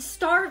so much? I'm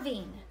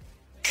starving.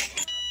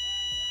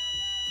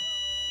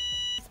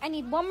 I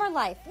need 1 more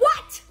life.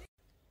 What?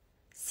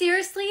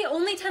 Seriously?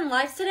 Only 10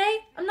 lives today?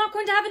 I'm not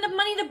going to have enough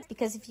money to...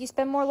 Because if you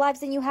spend more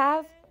lives than you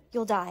have,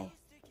 you'll die.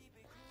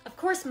 Of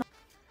course, Mom.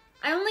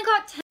 I only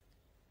got 10...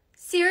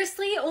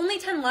 Seriously? Only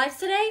 10 lives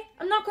today?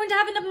 I'm not going to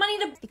have enough money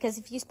to... Because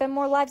if you spend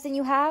more lives than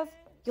you have,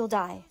 you'll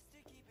die.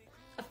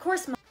 Of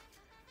course, Mom.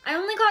 I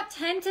only got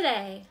 10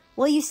 today.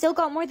 Well, you still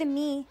got more than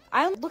me.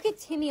 Look at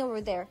Timmy over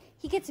there.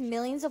 He gets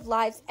millions of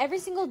lives every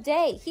single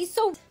day.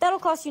 That'll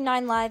cost you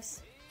 9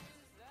 lives.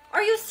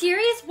 Are you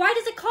serious? Why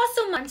does it cost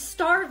so much? I'm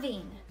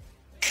starving.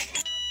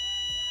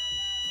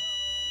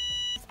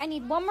 I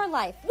need 1 more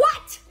life.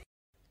 What?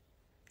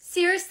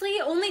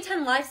 Seriously? Only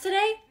 10 lives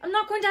today? I'm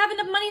not going to have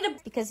enough money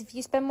to... Because if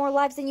you spend more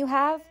lives than you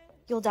have,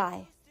 you'll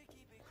die.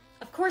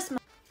 Of course, Mom.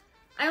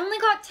 I only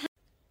got 10...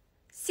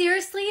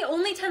 Seriously?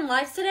 Only 10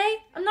 lives today?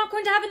 I'm not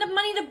going to have enough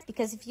money to...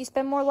 Because if you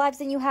spend more lives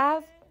than you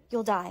have,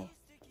 you'll die.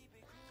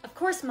 Of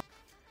course, Mom.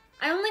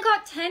 I only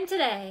got 10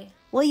 today.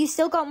 Well, you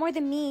still got more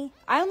than me.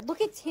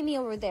 Look at Timmy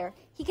over there.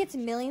 He gets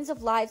millions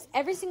of lives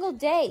every single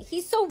day.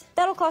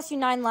 That'll cost you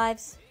 9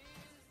 lives.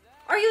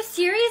 Are you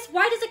serious?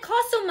 Why does it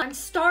cost so much? I'm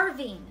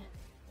starving.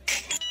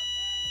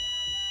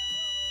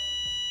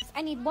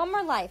 I need 1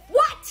 more life.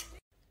 What?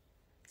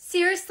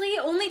 Seriously?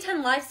 Only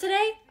 10 lives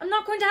today? I'm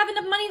not going to have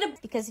enough money to...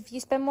 Because if you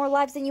spend more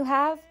lives than you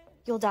have,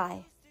 you'll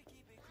die.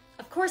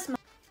 Of course, Mom.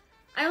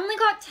 I only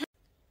got 10...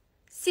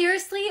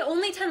 Seriously?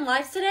 Only 10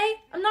 lives today?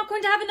 I'm not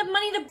going to have enough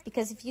money to...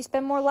 Because if you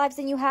spend more lives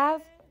than you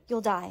have,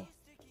 you'll die.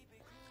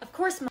 Of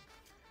course, Mom.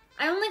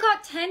 I only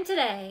got 10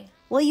 today.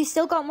 Well, you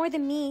still got more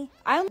than me.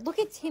 Look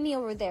at Timmy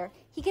over there.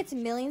 He gets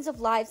millions of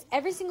lives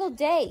every single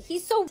day.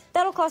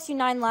 That'll cost you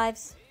 9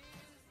 lives.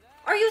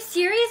 Are you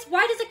serious?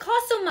 Why does it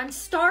cost so much? I'm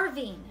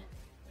starving.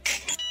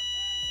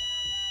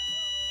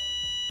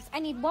 I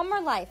need 1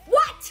 more life.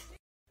 What?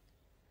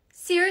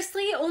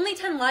 Seriously? Only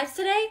 10 lives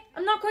today?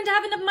 I'm not going to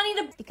have enough money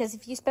to... Because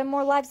if you spend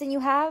more lives than you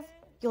have,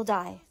 you'll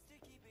die.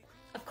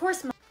 Of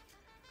course, Mom.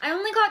 I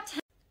only got 10...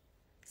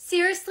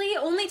 Seriously?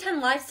 Only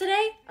 10 lives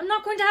today? I'm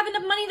not going to have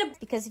enough money to...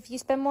 Because if you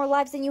spend more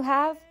lives than you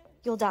have,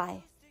 you'll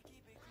die.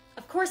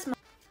 Of course, Mom.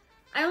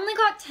 I only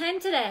got 10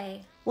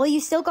 today. Well, you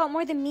still got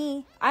more than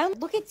me.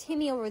 Look at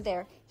Timmy over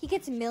there. He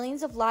gets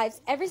millions of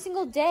lives every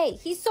single day.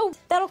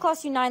 That'll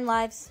cost you 9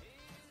 lives.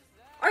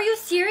 Are you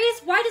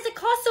serious? Why does it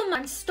cost so much?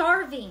 I'm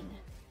starving.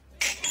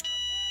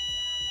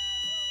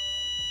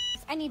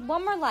 I need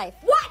 1 more life.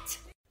 What?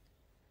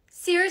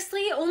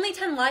 Seriously? Only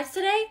 10 lives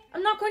today?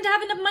 I'm not going to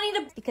have enough money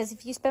to... Because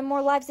if you spend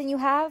more lives than you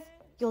have,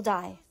 you'll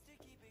die.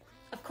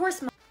 Of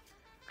course, Mom.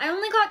 I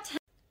only got 10...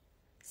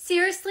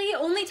 Seriously?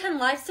 Only 10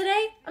 lives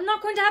today? I'm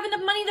not going to have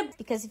enough money to...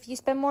 Because if you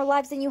spend more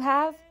lives than you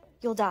have,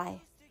 you'll die.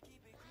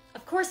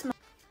 Of course, Mom.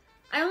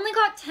 I only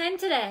got 10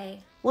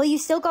 today. Well, you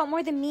still got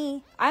more than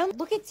me.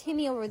 Look at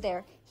Timmy over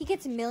there. He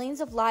gets millions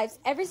of lives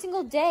every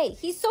single day.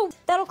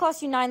 That'll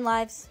cost you 9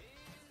 lives.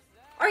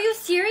 Are you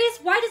serious?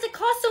 Why does it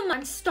cost so much?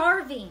 I'm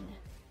starving.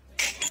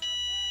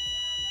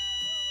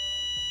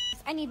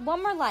 I need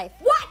 1 more life.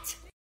 What?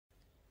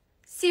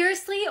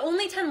 Seriously?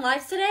 Only 10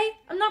 lives today?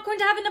 I'm not going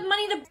to have enough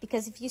money to...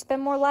 Because if you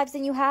spend more lives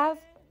than you have,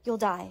 you'll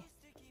die.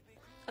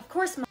 Of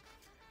course, Mom.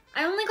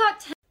 I only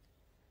got 10...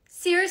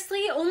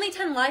 Seriously? Only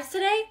 10 lives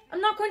today? I'm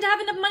not going to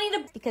have enough money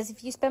to... Because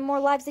if you spend more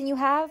lives than you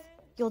have,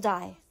 you'll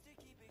die.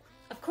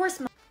 Of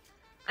course, Mom.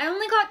 I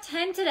only got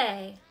 10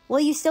 today. Well,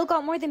 you still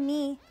got more than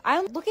me.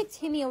 Look at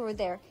Timmy over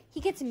there. He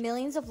gets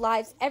millions of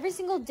lives every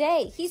single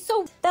day.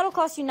 That'll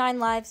cost you 9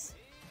 lives.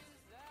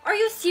 Are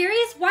you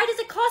serious? Why does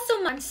it cost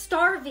so much? I'm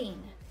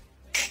starving.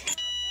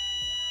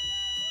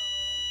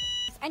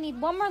 I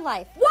need one more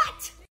life.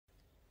 What?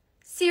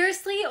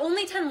 Seriously?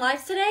 Only 10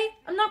 lives today?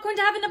 I'm not going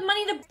to have enough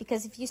money to...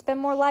 Because if you spend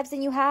more lives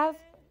than you have,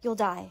 you'll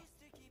die.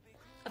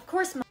 Of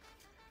course, Mom.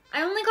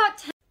 I only got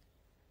 10...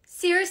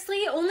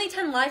 Seriously? Only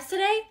 10 lives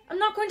today? I'm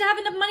not going to have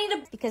enough money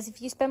to... Because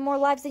if you spend more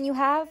lives than you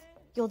have,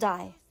 you'll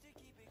die.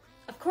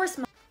 Of course,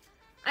 Mom.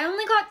 I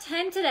only got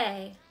 10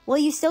 today. Well,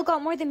 you still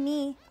got more than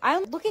me.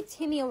 Look at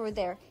Timmy over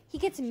there. He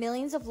gets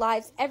millions of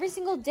lives every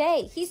single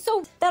day.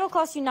 That'll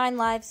cost you 9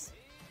 lives.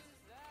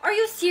 Are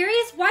you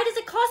serious? Why does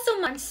it cost so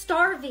much? I'm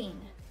starving.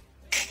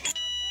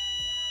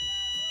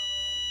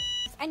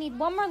 I need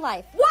one more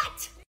life.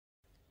 What?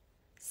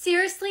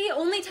 Seriously?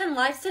 Only 10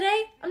 lives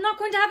today? I'm not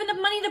going to have enough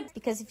money to...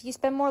 Because if you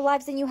spend more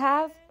lives than you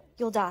have,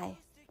 you'll die.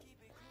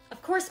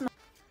 Of course, Mom.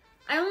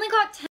 I only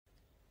got 10...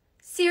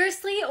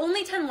 Seriously?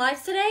 Only 10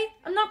 lives today?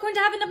 I'm not going to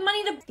have enough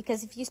money to...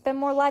 Because if you spend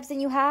more lives than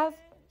you have,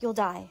 you'll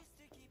die.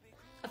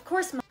 Of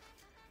course, Mom.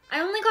 I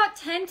only got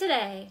 10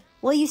 today.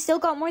 Well, you still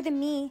got more than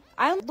me.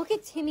 Look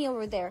at Timmy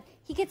over there.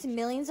 He gets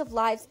millions of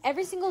lives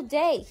every single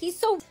day.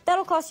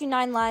 That'll cost you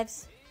 9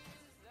 lives.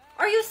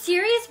 Are you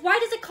serious? Why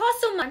does it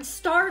cost so much? I'm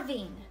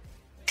starving.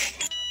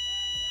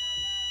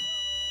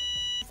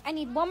 I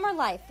need one more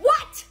life.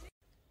 What?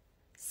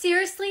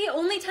 Seriously?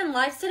 Only 10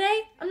 lives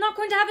today? I'm not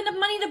going to have enough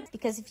money to...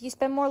 Because if you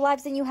spend more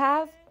lives than you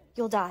have,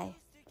 you'll die.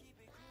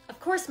 Of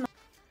course, Mom.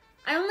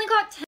 I only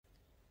got 10...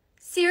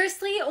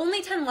 Seriously?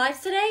 Only 10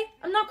 lives today?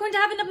 I'm not going to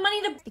have enough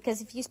money to... Because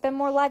if you spend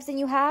more lives than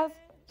you have,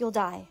 you'll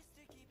die.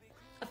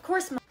 Of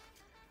course, Mom.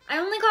 I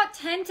only got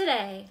 10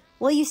 today.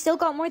 Well, you still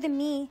got more than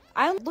me.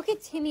 Look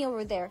at Timmy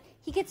over there.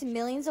 He gets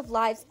millions of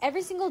lives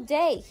every single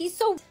day.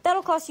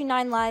 That'll cost you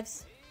 9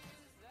 lives.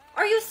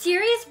 Are you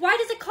serious? Why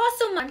does it cost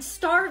so much? I'm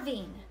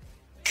starving.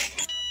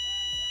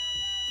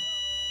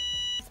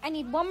 I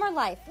need one more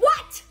life.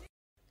 What?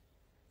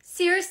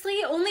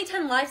 Seriously? Only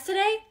 10 lives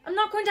today? I'm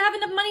not going to have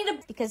enough money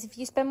to... Because if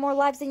you spend more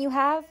lives than you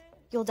have,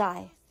 you'll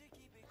die.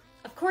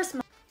 Of course,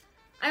 Mom.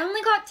 I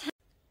only got 10...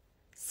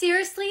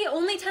 Seriously?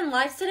 Only 10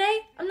 lives today?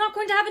 I'm not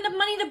going to have enough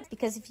money to...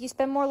 Because if you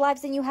spend more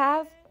lives than you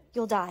have,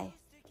 you'll die.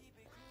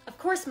 Of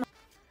course, Mom.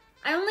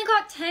 I only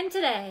got 10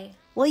 today.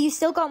 Well, you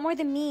still got more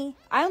than me.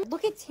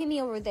 Look at Timmy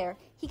over there.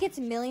 He gets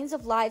millions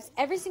of lives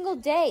every single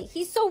day.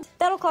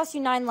 That'll cost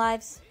you 9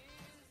 lives.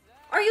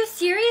 Are you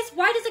serious?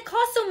 Why does it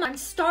cost so much? I'm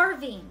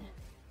starving.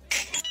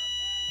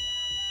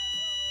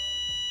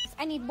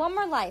 I need one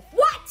more life.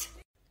 What?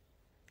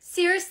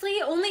 Seriously?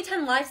 Only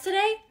 10 lives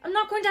today? I'm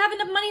not going to have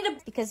enough money to...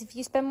 Because if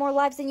you spend more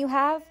lives than you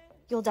have,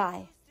 you'll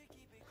die.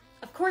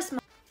 Of course,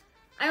 Mom.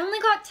 I only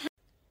got 10...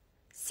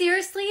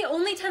 Seriously?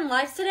 Only 10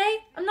 lives today?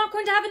 I'm not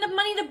going to have enough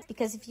money to...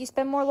 Because if you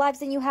spend more lives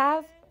than you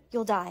have,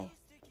 you'll die.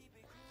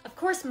 Of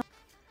course, Mom.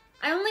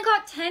 I only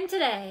got 10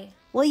 today.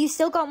 Well, you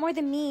still got more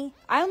than me.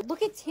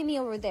 Look at Timmy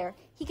over there.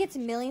 He gets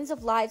millions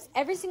of lives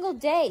every single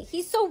day.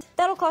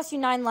 That'll cost you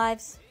 9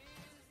 lives.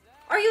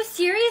 Are you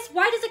serious?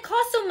 Why does it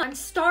cost so much? I'm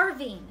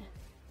starving.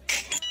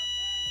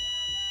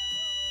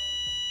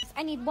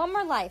 I need one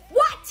more life.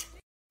 What?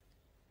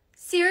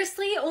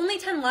 Seriously? Only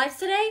 10 lives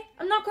today?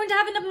 I'm not going to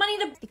have enough money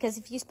to... Because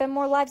if you spend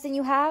more lives than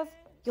you have,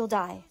 you'll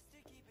die.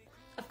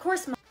 Of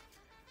course, Mom.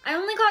 I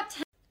only got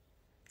 10...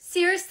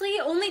 Seriously?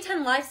 Only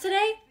 10 lives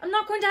today? I'm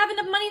not going to have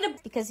enough money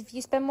to... Because if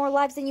you spend more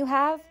lives than you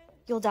have,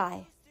 you'll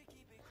die.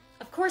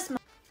 Of course, Mom.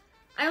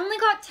 I only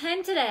got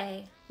 10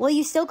 today. Well,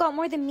 you still got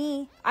more than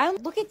me.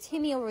 Look at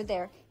Timmy over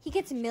there. He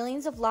gets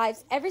millions of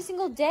lives every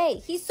single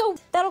day.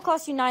 That'll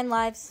cost you 9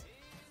 lives.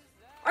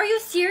 Are you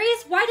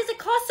serious? Why does it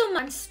cost so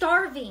much? I'm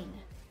starving.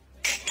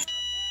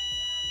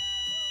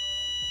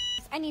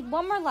 I need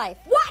one more life.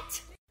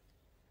 What?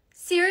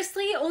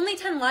 Seriously? Only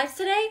 10 lives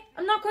today?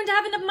 I'm not going to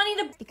have enough money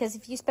to... Because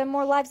if you spend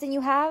more lives than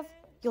you have,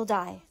 you'll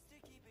die.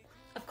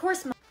 Of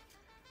course, Mom.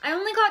 I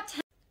only got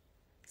 10...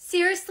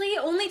 Seriously?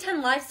 Only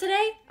 10 lives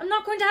today? I'm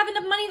not going to have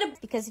enough money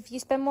to... Because if you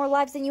spend more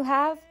lives than you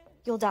have,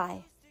 you'll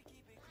die.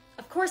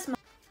 Of course, Mom.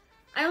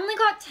 I only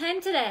got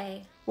 10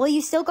 today. Well,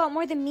 you still got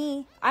more than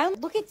me.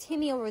 Look at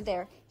Timmy over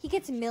there. He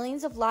gets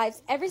millions of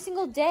lives every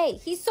single day.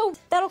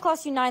 That'll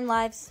cost you 9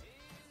 lives.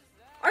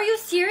 Are you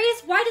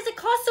serious? Why does it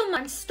cost so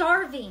much? I'm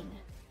starving.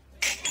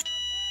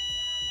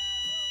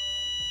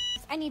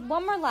 I need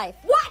one more life.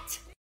 What?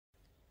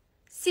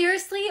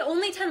 Seriously?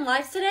 Only 10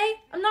 lives today?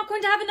 I'm not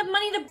going to have enough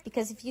money to...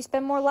 Because if you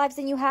spend more lives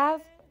than you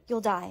have, you'll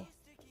die.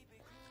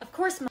 Of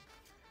course, Mom.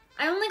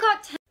 I only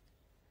got 10...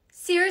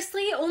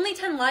 Seriously? Only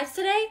 10 lives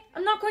today?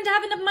 I'm not going to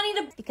have enough money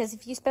to... Because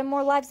if you spend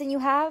more lives than you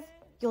have,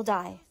 you'll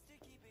die.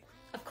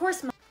 Of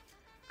course, Mom.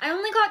 I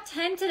only got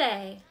 10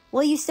 today.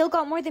 Well, you still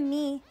got more than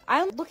me.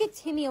 Look at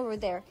Timmy over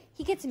there.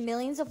 He gets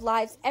millions of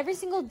lives every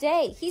single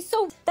day.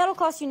 That'll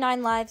cost you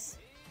 9 lives.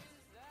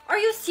 Are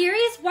you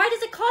serious? Why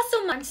does it cost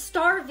so much? I'm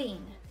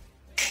starving.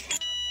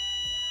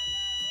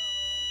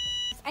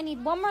 I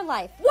need 1 more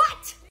life.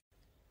 What?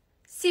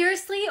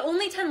 Seriously?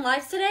 Only 10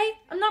 lives today?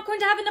 I'm not going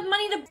to have enough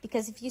money to...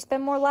 Because if you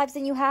spend more lives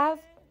than you have,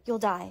 you'll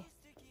die.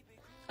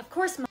 Of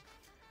course, Mom.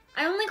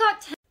 I only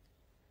got 10...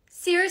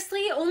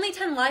 Seriously? Only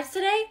 10 lives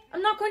today?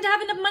 I'm not going to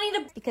have enough money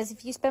to... Because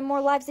if you spend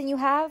more lives than you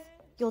have,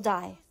 you'll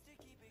die.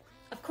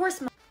 Of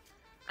course, Mom.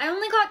 I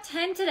only got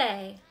 10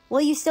 today.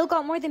 Well, you still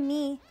got more than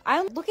me.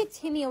 Look at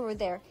Timmy over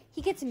there.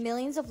 He gets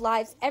millions of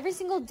lives every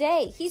single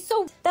day.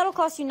 That'll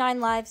cost you 9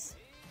 lives.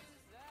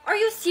 Are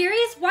you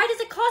serious? Why does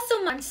it cost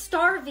so much? I'm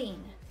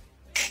starving.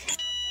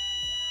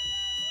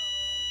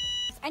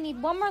 I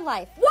need 1 more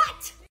life.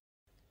 What?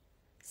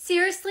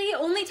 Seriously?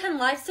 Only 10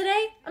 lives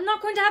today? I'm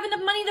not going to have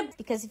enough money to...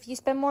 Because if you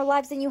spend more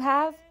lives than you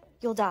have,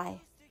 you'll die.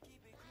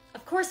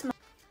 Of course, Mom.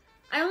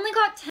 I only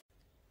got 10...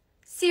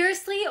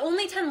 Seriously?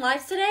 Only 10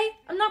 lives today?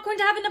 I'm not going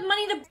to have enough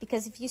money to...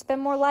 Because if you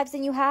spend more lives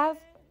than you have,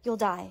 you'll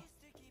die.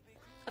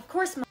 Of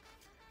course, Mom.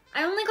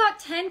 I only got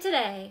 10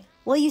 today.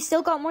 Well, you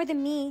still got more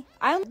than me.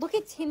 Look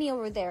at Timmy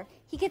over there.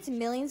 He gets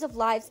millions of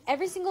lives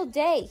every single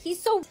day.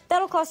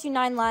 That'll cost you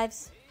 9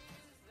 lives.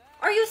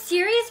 Are you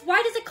serious?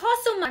 Why does it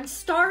cost so much? I'm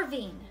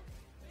starving.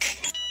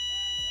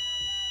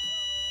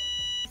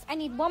 I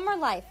need 1 more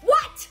life.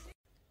 What?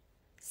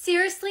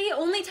 Seriously?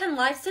 Only 10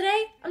 lives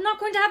today? I'm not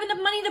going to have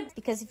enough money to...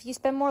 Because if you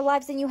spend more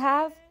lives than you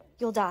have,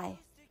 you'll die.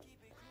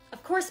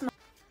 Of course, Mom.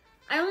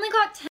 I only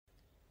got 10...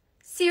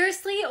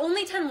 Seriously?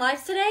 Only 10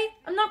 lives today?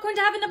 I'm not going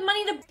to have enough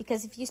money to...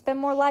 Because if you spend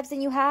more lives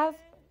than you have,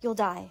 you'll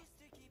die.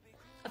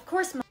 Of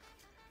course, Mom.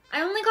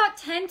 I only got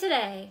 10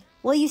 today.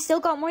 Well, you still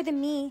got more than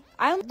me.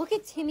 Look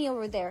at Timmy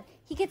over there.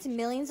 He gets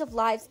millions of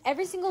lives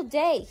every single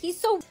day.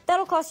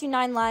 That'll cost you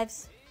 9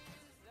 lives.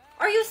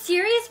 Are you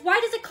serious? Why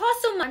does it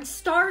cost so much? I'm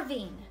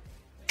starving.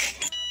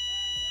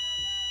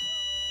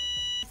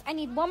 I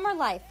need 1 more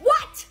life.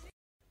 What?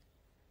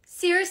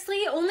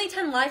 Seriously? Only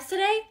 10 lives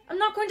today? I'm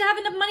not going to have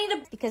enough money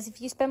to... Because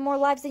if you spend more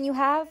lives than you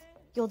have,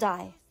 you'll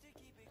die.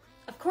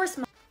 Of course,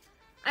 Mom.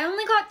 I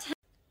only got 10...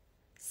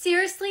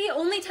 Seriously?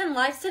 Only 10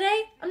 lives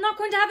today? I'm not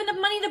going to have enough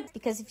money to...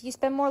 Because if you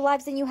spend more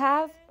lives than you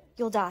have,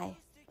 you'll die.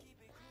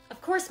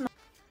 Of course, Mom.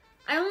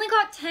 I only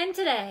got 10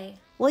 today.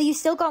 Well, you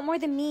still got more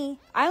than me.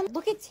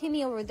 Look at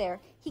Timmy over there.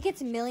 He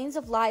gets millions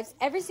of lives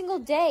every single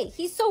day.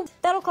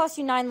 That'll cost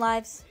you 9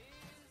 lives.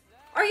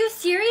 Are you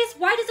serious?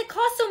 Why does it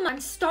cost so much?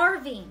 I'm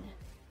starving.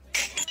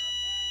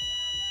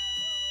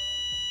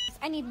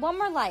 I need 1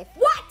 more life.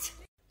 What?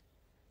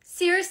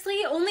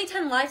 Seriously? Only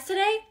 10 lives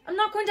today? I'm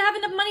not going to have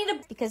enough money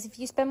to... Because if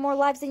you spend more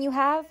lives than you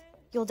have,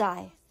 you'll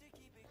die.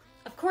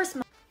 Of course,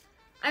 Mom.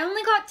 I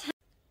only got 10...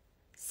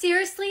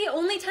 Seriously?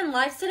 Only 10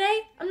 lives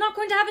today? I'm not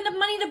going to have enough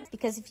money to...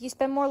 Because if you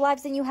spend more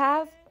lives than you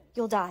have,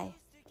 you'll die.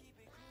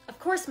 Of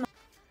course, Mom.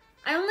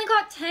 I only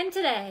got 10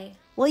 today.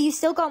 Well, you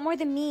still got more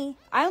than me.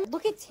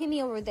 Look at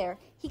Timmy over there.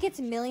 He gets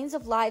millions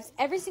of lives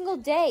every single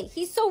day.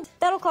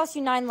 That'll cost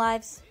you 9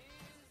 lives.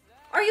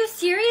 Are you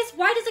serious?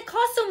 Why does it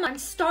cost so much? I'm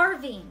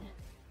starving.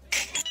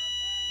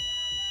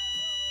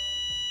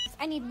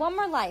 I need 1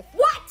 more life.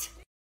 What?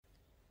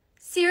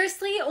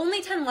 Seriously?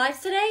 Only 10 lives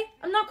today?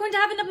 I'm not going to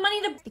have enough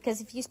money to...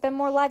 Because if you spend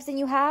more lives than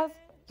you have,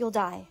 you'll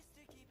die.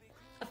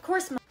 Of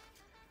course, Mom.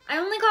 I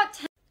only got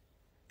 10...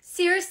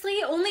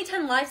 Seriously? Only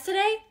 10 lives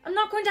today? I'm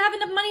not going to have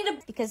enough money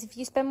to... Because if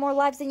you spend more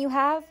lives than you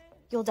have,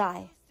 you'll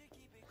die.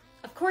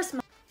 Of course,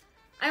 Mom.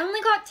 I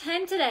only got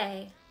 10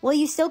 today. Well,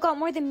 you still got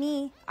more than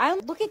me.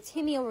 Look at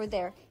Timmy over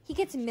there. He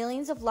gets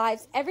millions of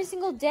lives every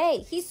single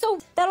day.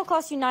 That'll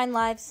cost you 9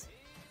 lives.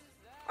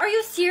 Are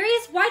you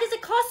serious? Why does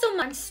it cost so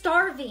much? I'm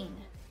starving.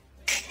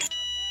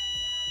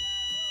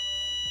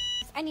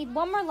 I need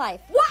 1 more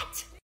life.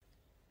 What?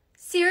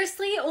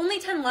 Seriously? Only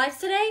 10 lives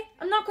today?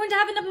 I'm not going to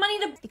have enough money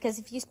to... Because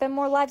if you spend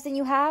more lives than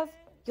you have,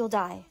 you'll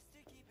die.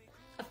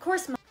 Of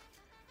course, Mom.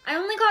 I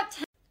only got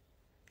 10...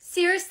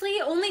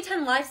 Seriously? Only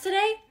 10 lives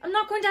today? I'm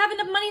not going to have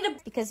enough money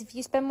to... Because if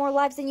you spend more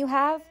lives than you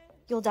have,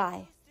 you'll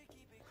die.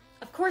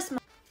 Of course, Mom.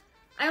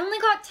 I only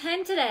got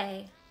 10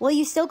 today. Well,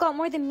 you still got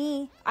more than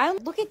me.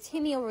 Look at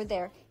Timmy over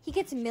there. He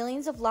gets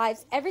millions of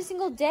lives every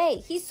single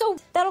day.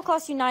 That'll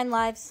cost you 9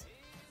 lives.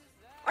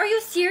 Are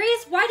you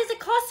serious? Why does it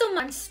cost so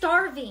much? I'm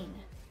starving.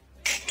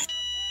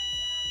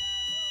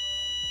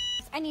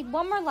 I need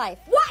 1 more life.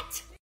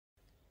 What?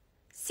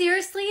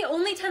 Seriously?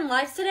 Only 10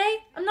 lives today?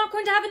 I'm not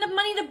going to have enough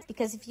money to...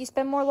 Because if you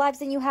spend more lives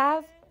than you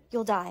have,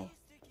 you'll die.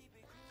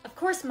 Of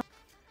course, Mom.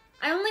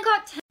 I only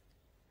got 10...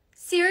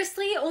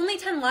 Seriously? Only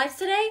 10 lives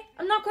today?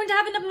 I'm not going to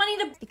have enough money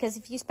to... Because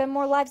if you spend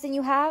more lives than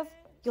you have,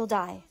 you'll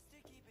die.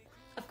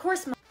 Of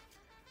course, Mom.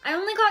 I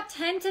only got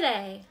 10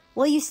 today.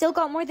 Well, you still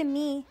got more than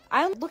me.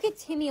 Look at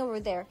Timmy over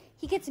there.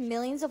 He gets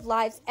millions of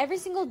lives every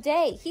single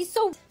day.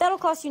 That'll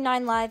cost you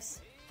 9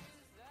 lives.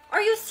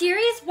 Are you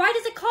serious? Why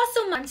does it cost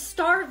so much? I'm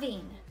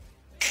starving.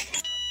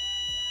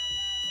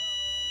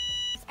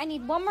 I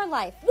need 1 more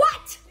life.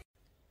 What?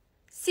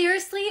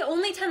 Seriously?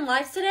 Only 10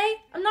 lives today?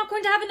 I'm not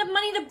going to have enough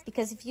money to...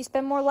 Because if you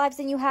spend more lives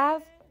than you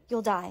have,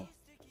 you'll die.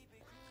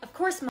 Of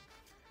course, Mom.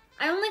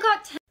 I only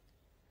got 10...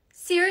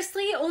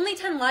 Seriously? Only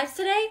 10 lives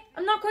today?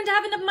 I'm not going to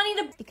have enough money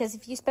to... Because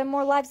if you spend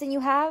more lives than you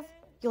have,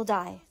 you'll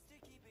die.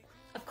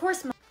 Of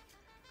course, Mom.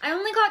 I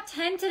only got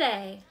 10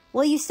 today.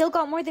 Well, you still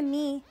got more than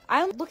me.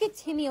 Look at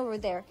Timmy over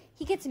there.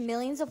 He gets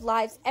millions of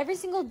lives every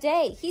single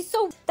day.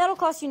 That'll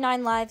cost you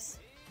 9 lives.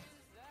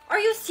 Are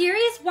you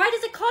serious? Why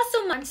does it cost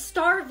so much? I'm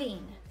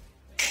starving.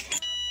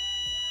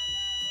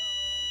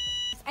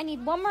 I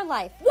need one more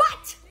life.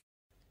 What?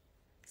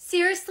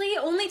 Seriously?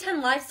 Only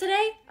 10 lives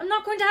today? I'm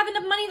not going to have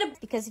enough money to...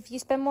 Because if you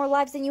spend more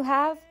lives than you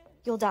have,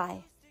 you'll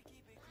die.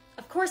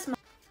 Of course, Mom.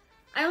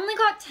 I only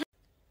got 10...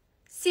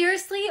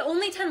 Seriously?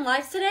 Only 10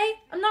 lives today?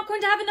 I'm not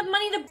going to have enough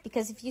money to...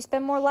 Because if you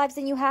spend more lives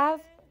than you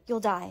have, you'll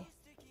die.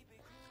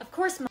 Of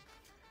course, Mom.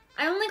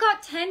 I only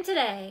got 10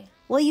 today.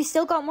 Well, you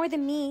still got more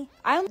than me.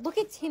 Look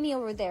at Timmy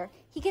over there.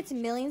 He gets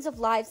millions of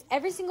lives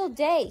every single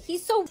day.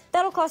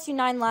 That'll cost you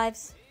 9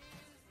 lives.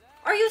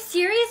 Are you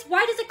serious?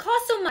 Why does it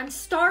cost so much? I'm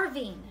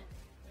starving.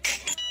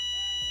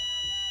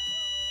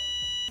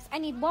 I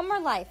need one more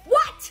life.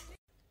 What?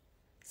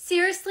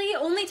 Seriously?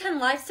 Only 10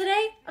 lives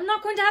today? I'm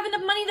not going to have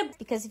enough money to...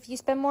 Because if you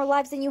spend more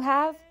lives than you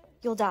have,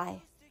 you'll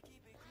die.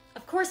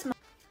 Of course, Mom.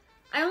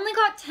 I only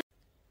got 10...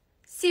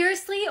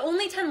 Seriously?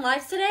 Only 10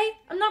 lives today?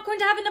 I'm not going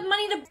to have enough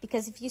money to...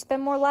 Because if you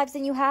spend more lives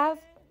than you have,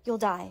 you'll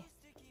die.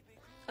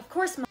 Of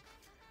course, Mom.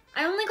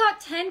 I only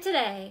got 10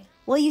 today.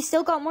 Well, you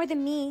still got more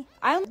than me.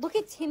 Look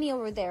at Timmy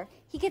over there.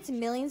 He gets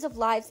millions of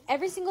lives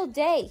every single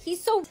day.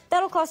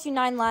 That'll cost you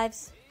 9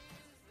 lives.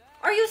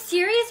 Are you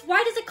serious?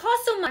 Why does it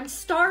cost so much? I'm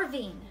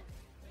starving.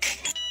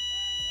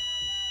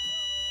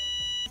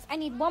 I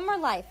need one more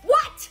life.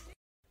 What?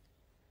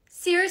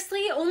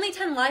 Seriously? Only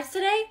 10 lives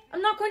today?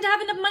 I'm not going to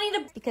have enough money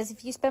to... Because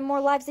if you spend more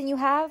lives than you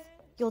have,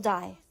 you'll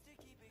die.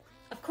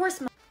 Of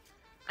course, Mom.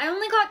 I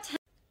only got 10...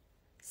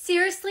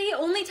 Seriously?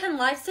 Only 10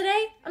 lives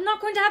today? I'm not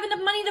going to have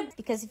enough money to...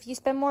 Because if you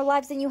spend more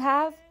lives than you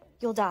have,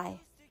 you'll die.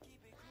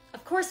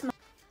 Of course, Mom.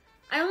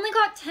 I only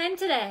got 10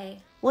 today.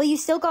 Well, you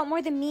still got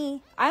more than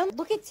me.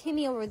 Look at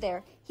Timmy over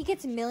there. He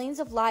gets millions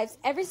of lives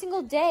every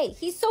single day.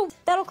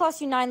 That'll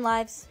cost you 9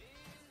 lives.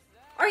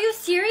 Are you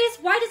serious?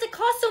 Why does it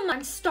cost so much?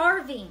 I'm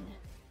starving.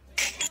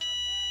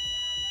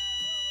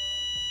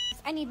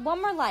 I need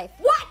one more life.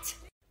 What?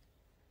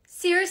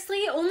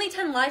 Seriously? Only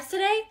 10 lives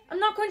today? I'm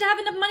not going to have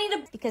enough money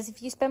to... Because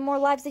if you spend more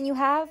lives than you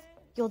have,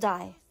 you'll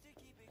die.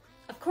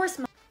 Of course,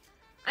 Mom.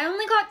 I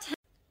only got 10...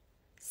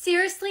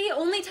 Seriously?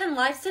 Only 10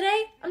 lives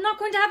today? I'm not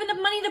going to have enough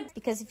money to...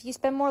 Because if you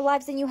spend more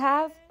lives than you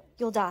have,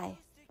 you'll die.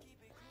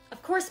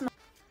 Of course, Mom.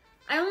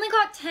 I only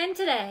got 10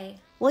 today.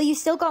 Well, you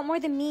still got more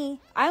than me.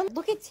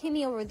 Look at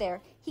Timmy over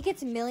there. He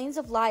gets millions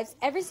of lives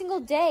every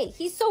single day.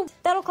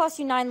 That'll cost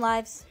you 9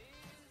 lives.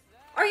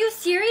 Are you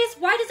serious?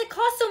 Why does it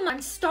cost so much?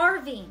 I'm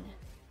starving.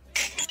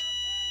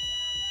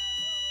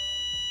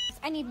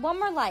 I need one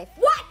more life.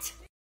 What?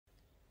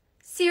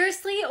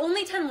 Seriously?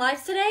 Only 10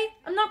 lives today?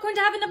 I'm not going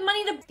to have enough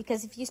money to...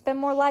 Because if you spend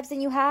more lives than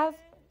you have,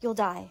 you'll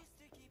die.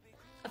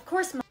 Of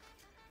course, Mom.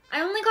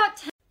 I only got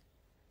 10...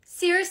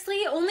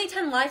 Seriously? Only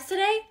 10 lives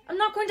today? I'm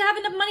not going to have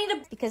enough money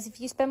to... Because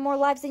if you spend more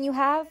lives than you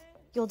have,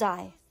 you'll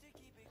die.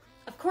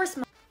 Of course,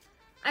 Mom.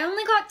 I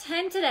only got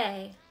 10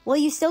 today. Well,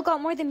 you still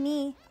got more than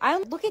me.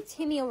 Look at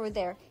Timmy over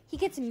there. He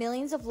gets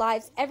millions of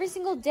lives every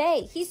single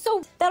day.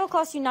 That'll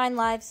cost you 9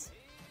 lives.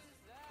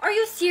 Are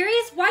you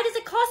serious? Why does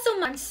it cost so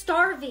much? I'm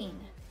starving.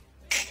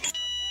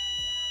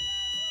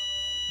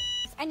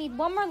 I need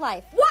one more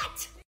life.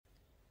 What?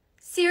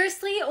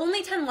 Seriously?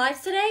 Only 10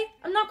 lives today?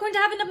 I'm not going to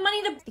have enough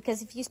money to...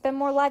 Because if you spend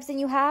more lives than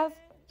you have,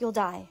 you'll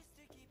die.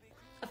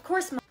 Of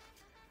course, Mom.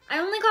 I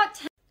only got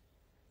 10...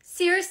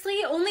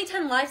 Seriously? Only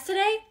 10 lives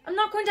today? I'm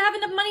not going to have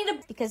enough money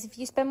to... Because if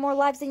you spend more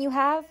lives than you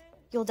have,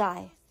 you'll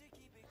die.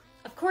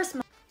 Of course,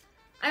 Mom.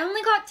 I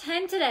only got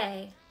 10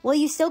 today. Well,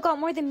 you still got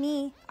more than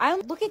me.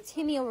 Look at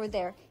Timmy over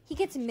there. He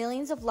gets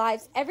millions of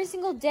lives every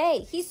single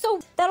day.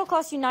 That'll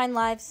cost you 9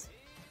 lives.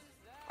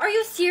 Are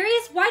you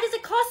serious? Why does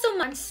it cost so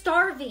much? I'm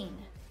starving.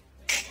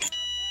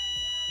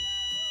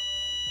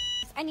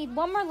 I need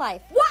one more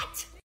life.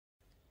 What?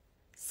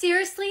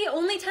 Seriously?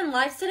 Only 10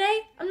 lives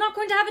today? I'm not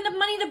going to have enough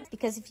money to...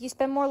 Because if you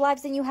spend more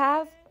lives than you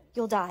have,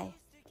 you'll die.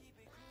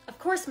 Of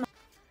course, Mom.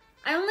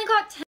 I only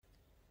got 10...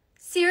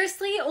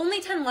 Seriously? Only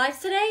 10 lives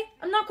today?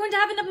 I'm not going to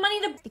have enough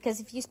money to... Because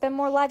if you spend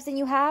more lives than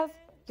you have,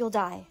 you'll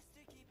die.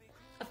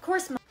 Of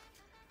course, Mom.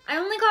 I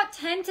only got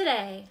 10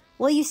 today.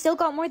 Well, you still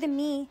got more than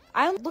me.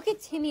 Look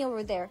at Timmy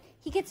over there.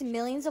 He gets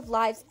millions of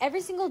lives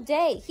every single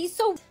day.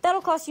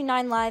 That'll cost you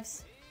 9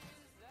 lives.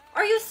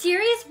 Are you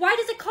serious? Why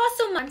does it cost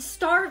so much? I'm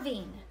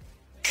starving.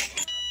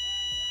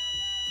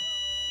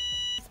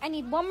 I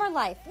need one more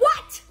life.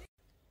 What?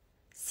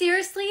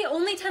 Seriously?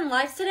 Only 10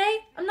 lives today?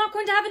 I'm not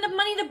going to have enough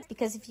money to...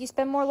 Because if you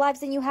spend more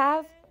lives than you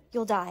have,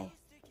 you'll die.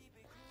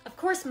 Of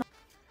course, Mom.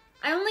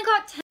 I only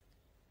got 10...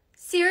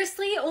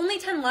 Seriously? Only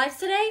 10 lives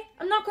today?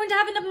 I'm not going to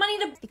have enough money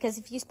to... Because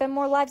if you spend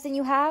more lives than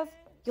you have,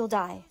 you'll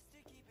die.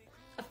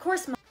 Of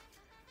course, Mom.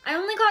 I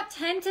only got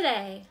 10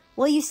 today.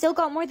 Well, you still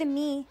got more than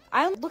me.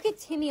 Look at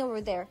Timmy over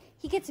there.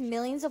 He gets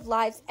millions of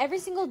lives every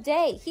single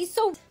day.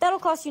 That'll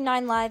cost you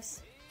 9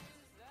 lives.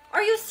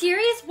 Are you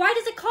serious? Why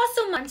does it cost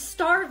so much? I'm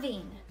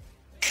starving.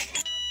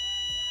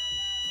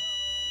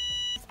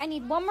 I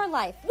need one more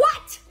life.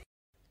 What?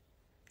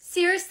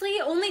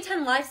 Seriously? Only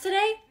 10 lives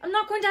today? I'm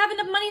not going to have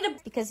enough money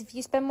to... Because if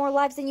you spend more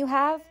lives than you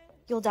have,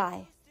 you'll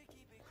die.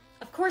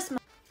 Of course, Mom.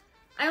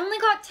 I only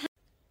got 10...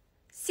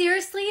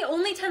 Seriously?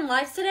 Only 10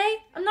 lives today?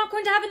 I'm not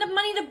going to have enough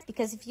money to...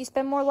 Because if you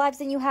spend more lives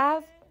than you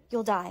have,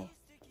 you'll die.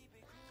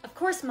 Of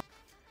course, Mom.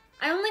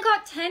 I only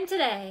got 10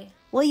 today.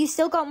 Well, you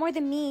still got more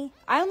than me.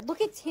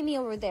 Look at Timmy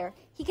over there.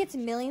 He gets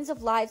millions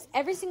of lives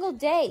every single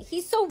day.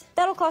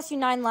 That'll cost you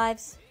 9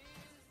 lives.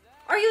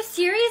 Are you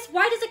serious?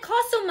 Why does it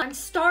cost so much? I'm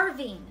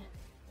starving.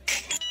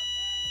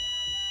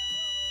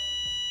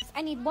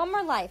 I need one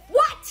more life.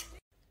 What?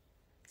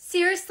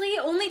 Seriously?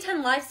 Only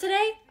 10 lives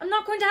today? I'm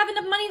not going to have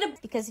enough money to...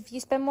 Because if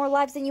you spend more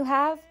lives than you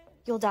have,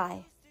 you'll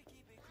die.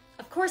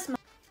 Of course, Mom.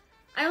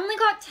 I only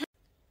got 10...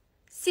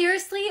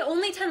 Seriously?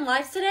 Only 10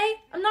 lives today?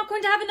 I'm not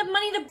going to have enough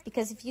money to...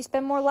 Because if you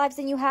spend more lives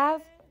than you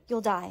have, you'll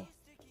die.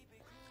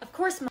 Of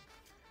course, Mom.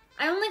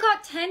 I only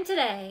got 10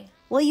 today.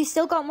 Well, you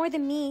still got more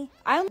than me.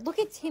 Look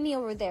at Timmy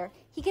over there.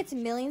 He gets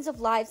millions of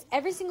lives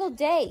every single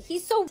day.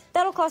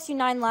 That'll cost you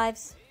 9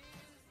 lives.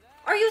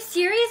 Are you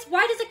serious?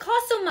 Why does it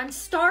cost so much? I'm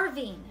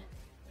starving.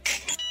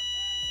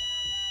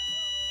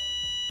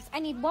 I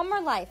need one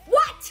more life.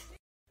 What?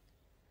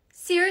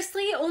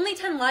 Seriously? Only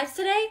 10 lives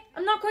today?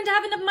 I'm not going to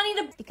have enough money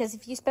to... Because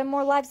if you spend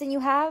more lives than you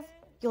have,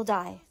 you'll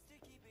die.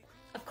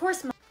 Of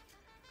course, Mom.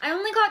 I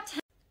only got 10...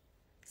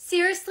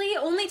 Seriously?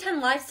 Only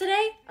 10 lives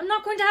today? I'm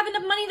not going to have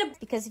enough money to...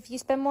 Because if you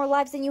spend more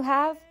lives than you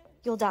have,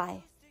 you'll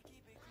die.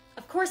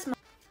 Of course, Mom.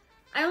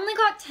 I only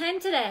got 10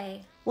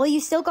 today. Well, you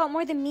still got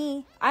more than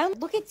me.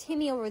 Look at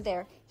Timmy over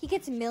there. He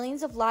gets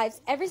millions of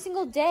lives every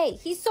single day.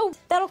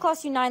 That'll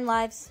cost you 9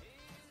 lives.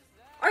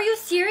 Are you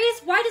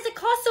serious? Why does it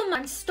cost so much?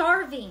 I'm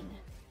starving.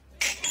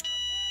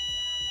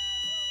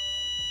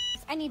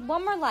 I need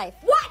one more life.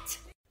 What?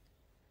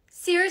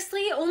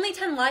 Seriously? Only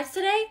 10 lives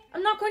today?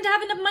 I'm not going to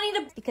have enough money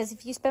to... Because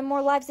if you spend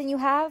more lives than you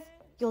have,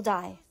 you'll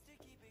die.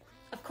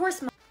 Of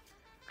course, Mom.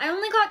 I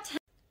only got 10...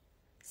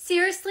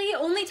 Seriously?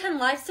 Only 10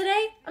 lives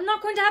today? I'm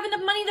not going to have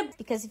enough money to...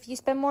 Because if you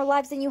spend more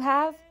lives than you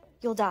have,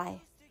 you'll die.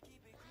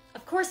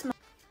 Of course, Mom.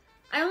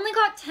 I only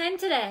got 10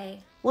 today.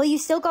 Well, you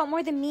still got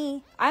more than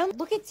me.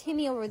 Look at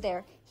Timmy over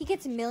there. He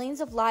gets millions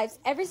of lives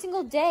every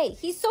single day.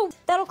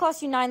 That'll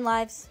cost you 9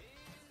 lives.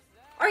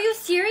 Are you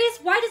serious?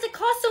 Why does it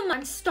cost so much?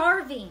 I'm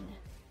starving.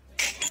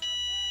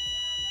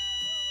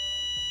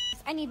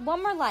 I need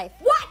one more life.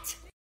 What?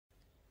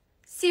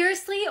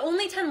 Seriously?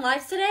 Only 10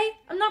 lives today?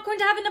 I'm not going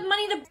to have enough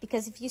money to...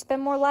 Because if you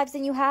spend more lives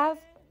than you have,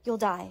 you'll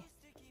die.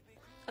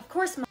 Of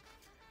course, Mom.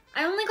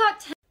 I only got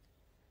 10...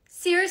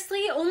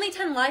 Seriously? Only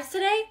 10 lives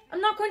today?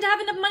 I'm not going to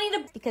have enough money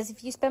to... Because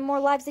if you spend more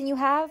lives than you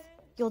have,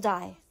 you'll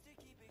die.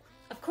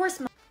 Of course,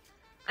 Mom.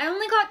 I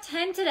only got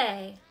 10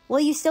 today. Well,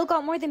 you still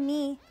got more than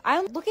me.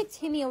 Look at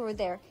Timmy over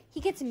there. He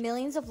gets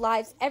millions of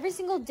lives every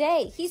single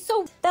day.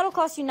 That'll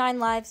cost you 9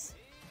 lives.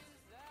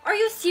 Are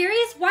you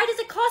serious? Why does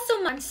it cost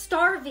so much? I'm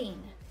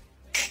starving.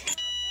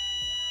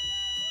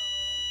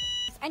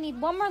 I need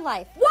one more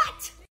life.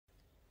 What?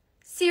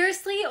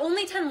 Seriously?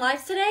 Only 10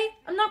 lives today?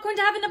 I'm not going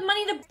to have enough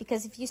money to...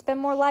 Because if you spend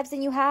more lives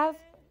than you have,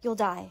 you'll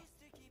die.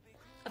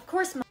 Of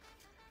course, Mom.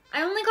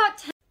 I only got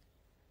 10...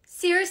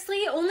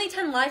 Seriously? Only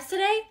 10 lives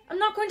today? I'm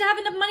not going to have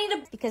enough money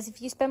to... Because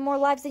if you spend more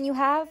lives than you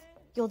have,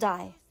 you'll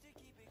die.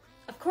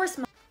 Of course,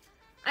 Mom.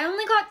 I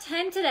only got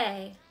 10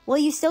 today. Well,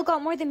 you still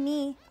got more than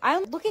me.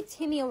 Look at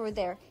Timmy over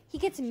there. He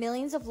gets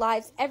millions of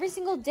lives every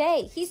single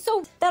day.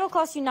 That'll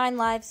cost you 9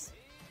 lives.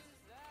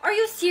 Are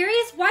you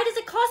serious? Why does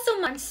it cost so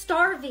much? I'm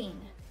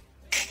starving.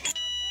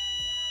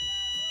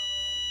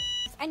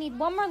 I need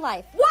one more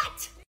life.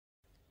 What?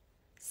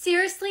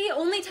 Seriously?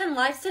 Only 10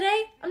 lives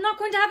today? I'm not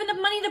going to have enough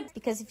money to...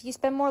 Because if you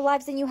spend more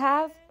lives than you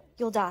have,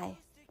 you'll die.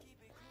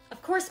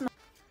 Of course, Mom.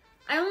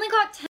 I only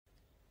got 10...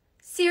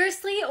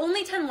 Seriously?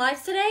 Only 10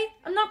 lives today?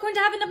 I'm not going to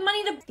have enough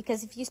money to...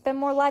 Because if you spend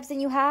more lives than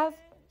you have,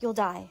 you'll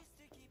die.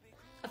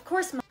 Of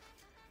course, Mom.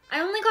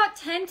 I only got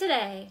 10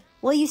 today.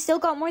 Well, you still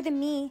got more than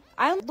me.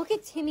 Look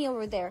at Timmy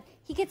over there.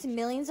 He gets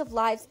millions of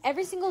lives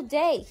every single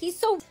day.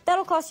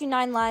 That'll cost you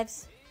 9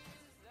 lives.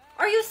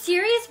 Are you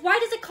serious? Why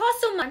does it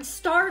cost so much? I'm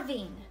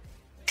starving.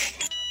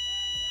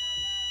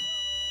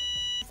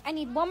 I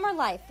need one more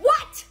life.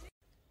 What?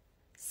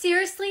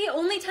 Seriously?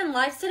 Only 10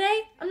 lives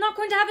today? I'm not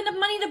going to have enough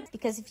money to...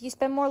 Because if you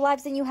spend more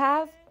lives than you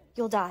have,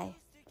 you'll die.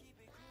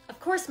 Of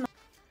course, Mom.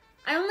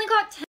 I only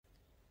got 10...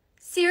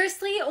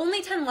 Seriously?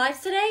 Only 10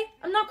 lives today?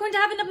 I'm not going to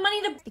have enough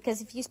money to...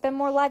 Because if you spend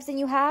more lives than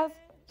you have,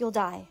 you'll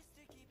die.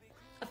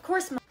 Of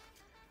course, Mom.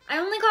 I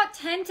only got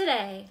 10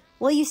 today.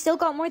 Well, you still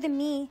got more than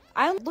me.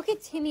 Look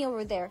at Timmy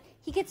over there.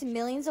 He gets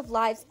millions of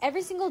lives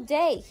every single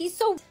day.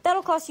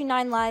 That'll cost you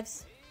 9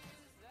 lives.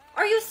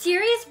 Are you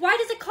serious? Why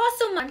does it cost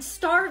so much? I'm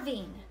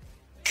starving.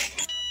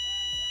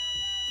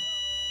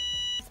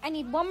 I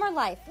need one more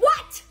life.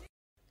 What?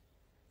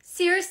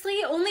 Seriously?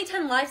 Only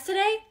 10 lives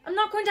today? I'm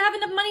not going to have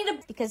enough money to...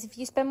 Because if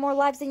you spend more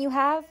lives than you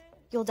have,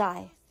 you'll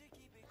die.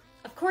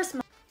 Of course,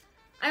 Mom.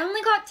 I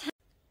only got 10...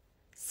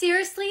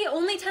 Seriously?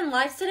 Only 10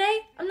 lives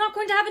today? I'm not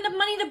going to have enough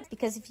money to...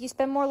 Because if you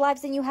spend more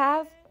lives than you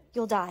have,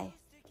 you'll die.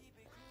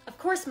 Of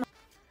course, Mom.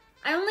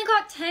 I only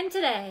got 10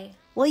 today.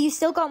 Well, you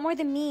still got more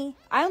than me.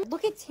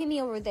 Look at Timmy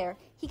over there.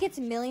 He gets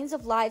millions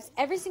of lives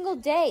every single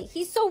day.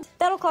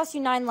 That'll cost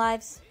you 9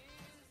 lives.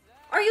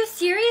 Are you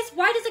serious?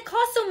 Why does it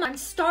cost so much? I'm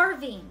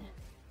starving.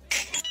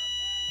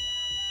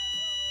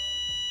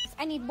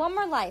 I need one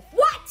more life.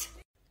 What?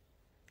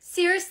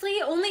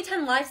 Seriously? Only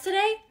 10 lives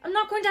today? I'm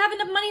not going to have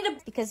enough money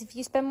to... Because if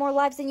you spend more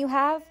lives than you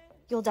have,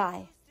 you'll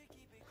die.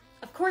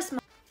 Of course,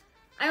 Mom.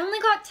 I only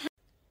got 10...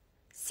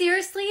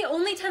 Seriously?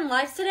 Only 10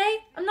 lives today?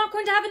 I'm not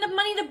going to have enough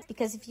money to...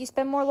 Because if you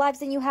spend more lives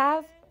than you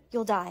have,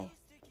 you'll die.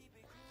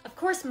 Of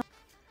course, Mom.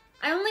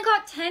 I only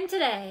got 10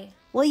 today.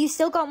 Well, you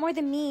still got more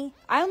than me.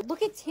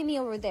 Look at Timmy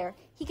over there.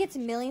 He gets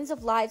millions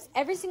of lives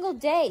every single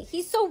day.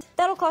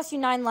 That'll cost you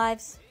 9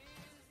 lives.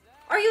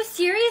 Are you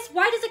serious?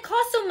 Why does it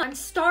cost so much? I'm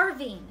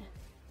starving.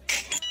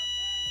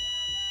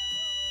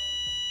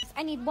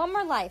 I need one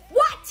more life.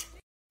 What?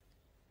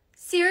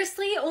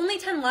 Seriously? Only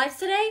 10 lives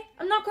today?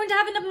 I'm not going to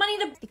have enough money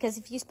to... Because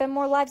if you spend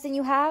more lives than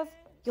you have,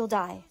 you'll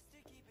die.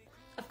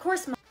 Of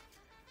course, Mom.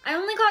 I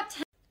only got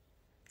 10...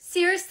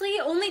 Seriously?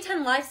 Only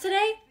 10 lives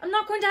today? I'm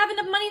not going to have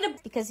enough money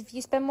to... Because if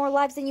you spend more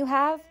lives than you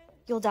have,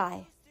 you'll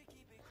die.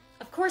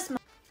 Of course, Mom.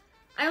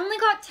 I only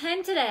got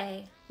 10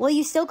 today. Well,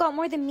 you still got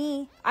more than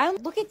me.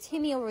 Look at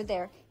Timmy over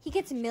there. He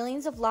gets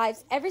millions of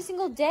lives every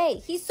single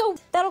day.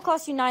 That'll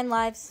cost you 9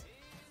 lives.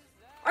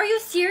 Are you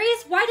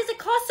serious? Why does it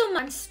cost so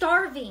much? I'm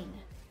starving.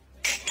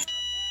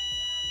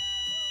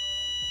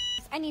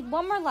 I need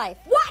one more life.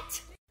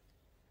 What?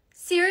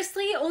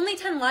 Seriously? Only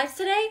 10 lives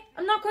today?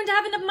 I'm not going to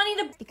have enough money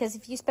to... Because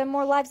if you spend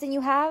more lives than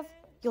you have,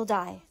 you'll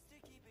die.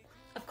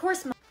 Of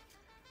course, Mom.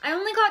 I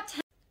only got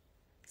 10...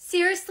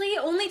 Seriously?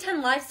 Only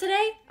 10 lives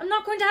today? I'm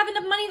not going to have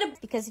enough money to...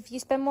 Because if you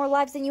spend more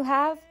lives than you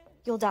have,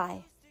 you'll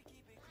die.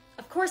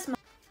 Of course, Mom.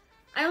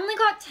 I only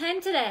got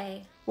 10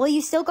 today. Well,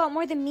 you still got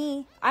more than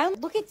me.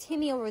 Look at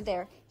Timmy over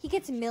there. He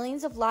gets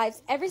millions of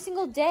lives every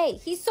single day.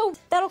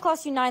 That'll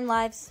cost you 9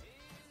 lives.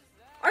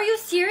 Are you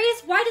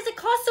serious? Why does it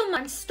cost so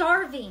much? I'm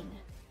starving.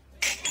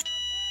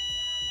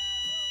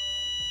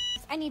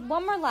 I need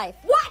one more life.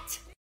 What?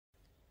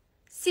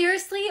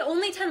 Seriously?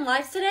 Only 10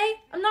 lives today?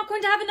 I'm not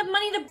going to have enough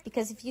money to...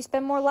 Because if you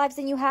spend more lives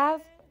than you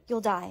have, you'll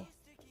die.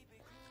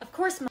 Of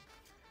course, Mom.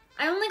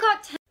 I only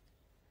got 10...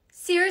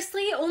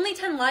 Seriously? Only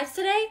 10 lives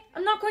today?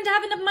 I'm not going to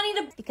have enough money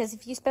to... Because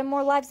if you spend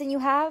more lives than you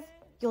have,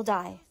 you'll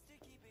die.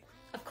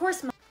 Of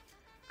course, Mom.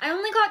 I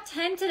only got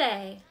 10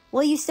 today.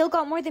 Well, you still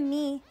got more than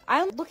me.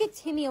 Look at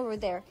Timmy over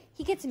there.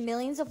 He gets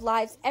millions of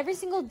lives every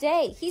single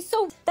day.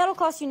 That'll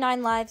cost you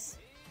 9 lives.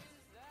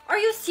 Are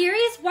you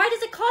serious? Why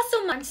does it cost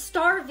so much? I'm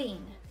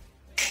starving.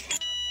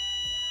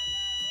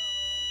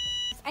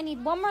 I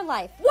need one more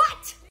life.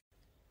 What?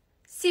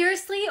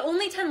 Seriously?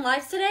 Only 10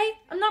 lives today?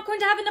 I'm not going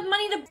to have enough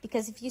money to...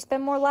 Because if you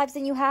spend more lives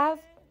than you have,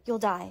 you'll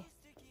die.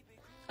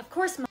 Of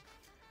course, Mom.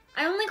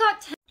 I only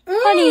got 10...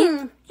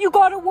 Honey, you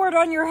got a word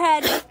on your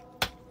head.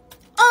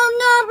 Oh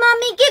no,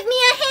 Mommy, give me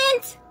a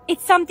hint.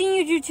 It's something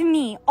you do to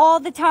me all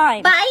the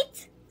time.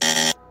 Bite?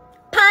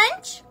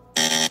 Punch?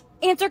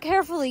 Answer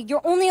carefully.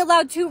 You're only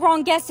allowed 2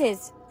 wrong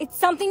guesses. It's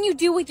something you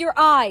do with your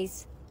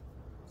eyes.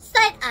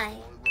 Side eye.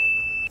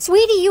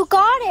 Sweetie, you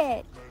got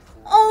it.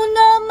 Oh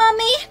no,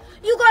 Mommy,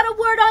 you got a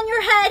word on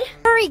your head.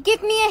 Hurry,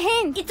 give me a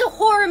hint. It's a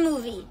horror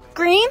movie.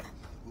 Scream?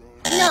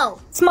 No.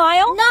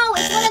 Smile? No,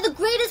 it's one of the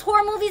greatest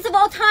horror movies of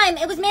all time.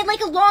 It was made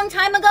like a long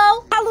time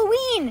ago.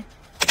 Halloween.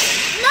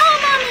 No,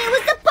 Mommy, it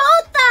was the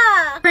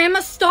Botha.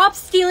 Grandma, stop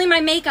stealing my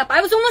makeup.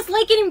 I was almost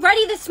late getting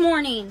ready this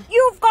morning.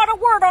 You've got a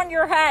word on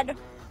your head.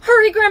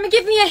 Hurry, Grandma,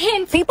 give me a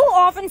hint. People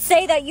often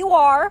say that you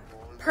are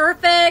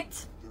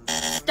Perfect.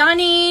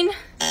 Stunning.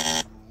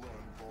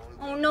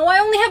 Oh no, I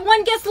only have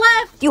 1 guess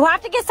left. You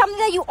have to get something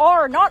that you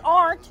are, not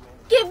aren't.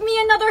 Give me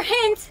another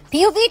hint.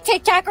 POV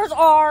tic-tackers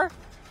are.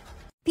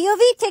 POV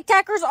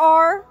tic-tackers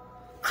are.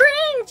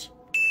 Cringe.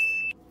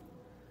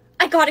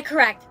 I got it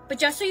correct. But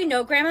just so you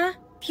know, Grandma,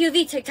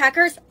 POV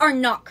tic-tackers are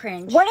not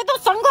cringe. Where did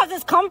those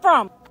sunglasses come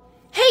from?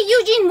 Hey,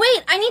 Eugene,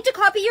 wait. I need to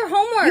copy your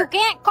homework. You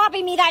can't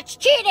copy me, that's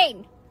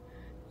cheating.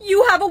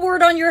 You have a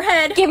word on your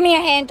head. Give me a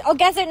hint, I'll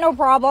guess it, no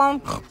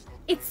problem.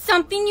 It's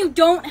something you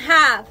don't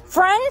have.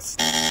 Friends?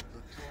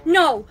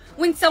 No,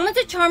 when someone's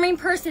a charming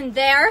person,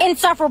 they're...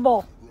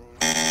 Insufferable.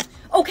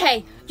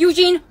 Okay,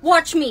 Eugene,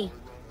 watch me.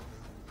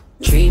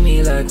 Treat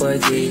me like what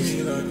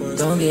these,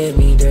 don't get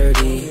me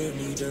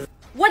dirty.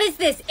 What is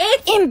this?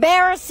 It's...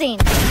 Embarrassing.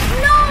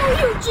 No,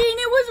 Eugene,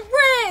 it was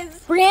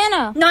Riz.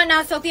 Brianna. Not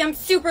now, Sophie. I'm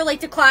super late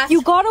to class.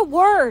 You got a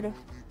word.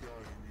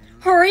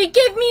 Hurry,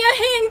 give me a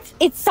hint.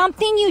 It's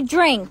something you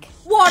drink.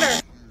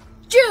 Water.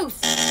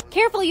 Juice.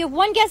 Careful, you have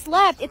 1 guess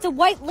left. It's a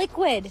white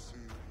liquid.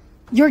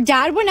 Your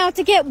dad went out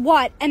to get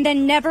what and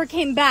then never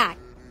came back?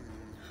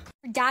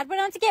 Your dad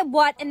went out to get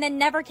what and then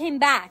never came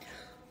back?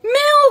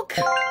 Milk.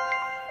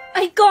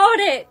 I got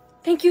it.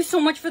 Thank you so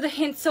much for the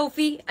hint,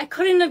 Sophie. I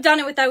couldn't have done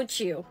it without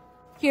you.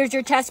 Here's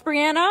your test,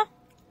 Brianna.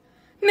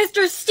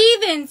 Mr.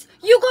 Stevens,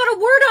 you got a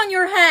word on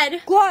your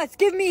head. Class,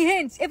 give me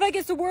hints. If I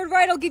get the word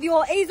right, I'll give you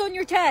all A's on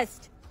your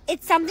test.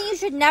 It's something you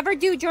should never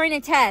do during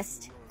a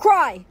test.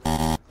 Cry.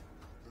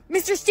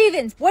 Mr.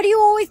 Stevens, what do you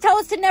always tell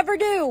us to never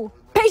do?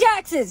 Pay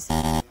taxes.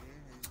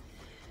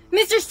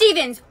 Mr.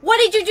 Stevens, what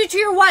did you do to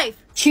your wife?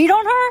 Cheat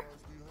on her?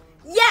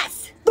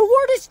 Yes! The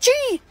word is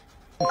cheat.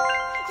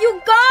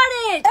 You got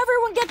it!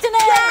 Everyone gets an A.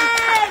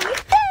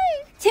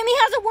 Yay! Timmy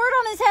has a word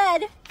on his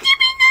head.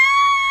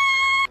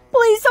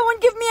 Please, someone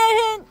give me a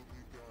hint.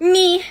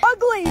 Me.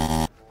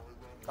 Ugly.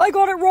 I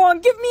got it wrong.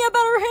 Give me a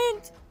better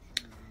hint.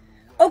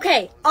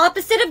 Okay,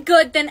 opposite of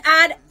good, then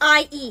add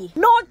IE.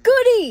 Not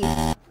goody.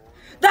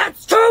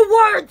 That's 2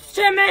 words,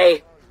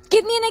 Timmy!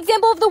 Give me an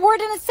example of the word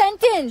in a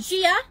sentence.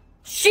 Shia?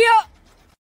 Shia.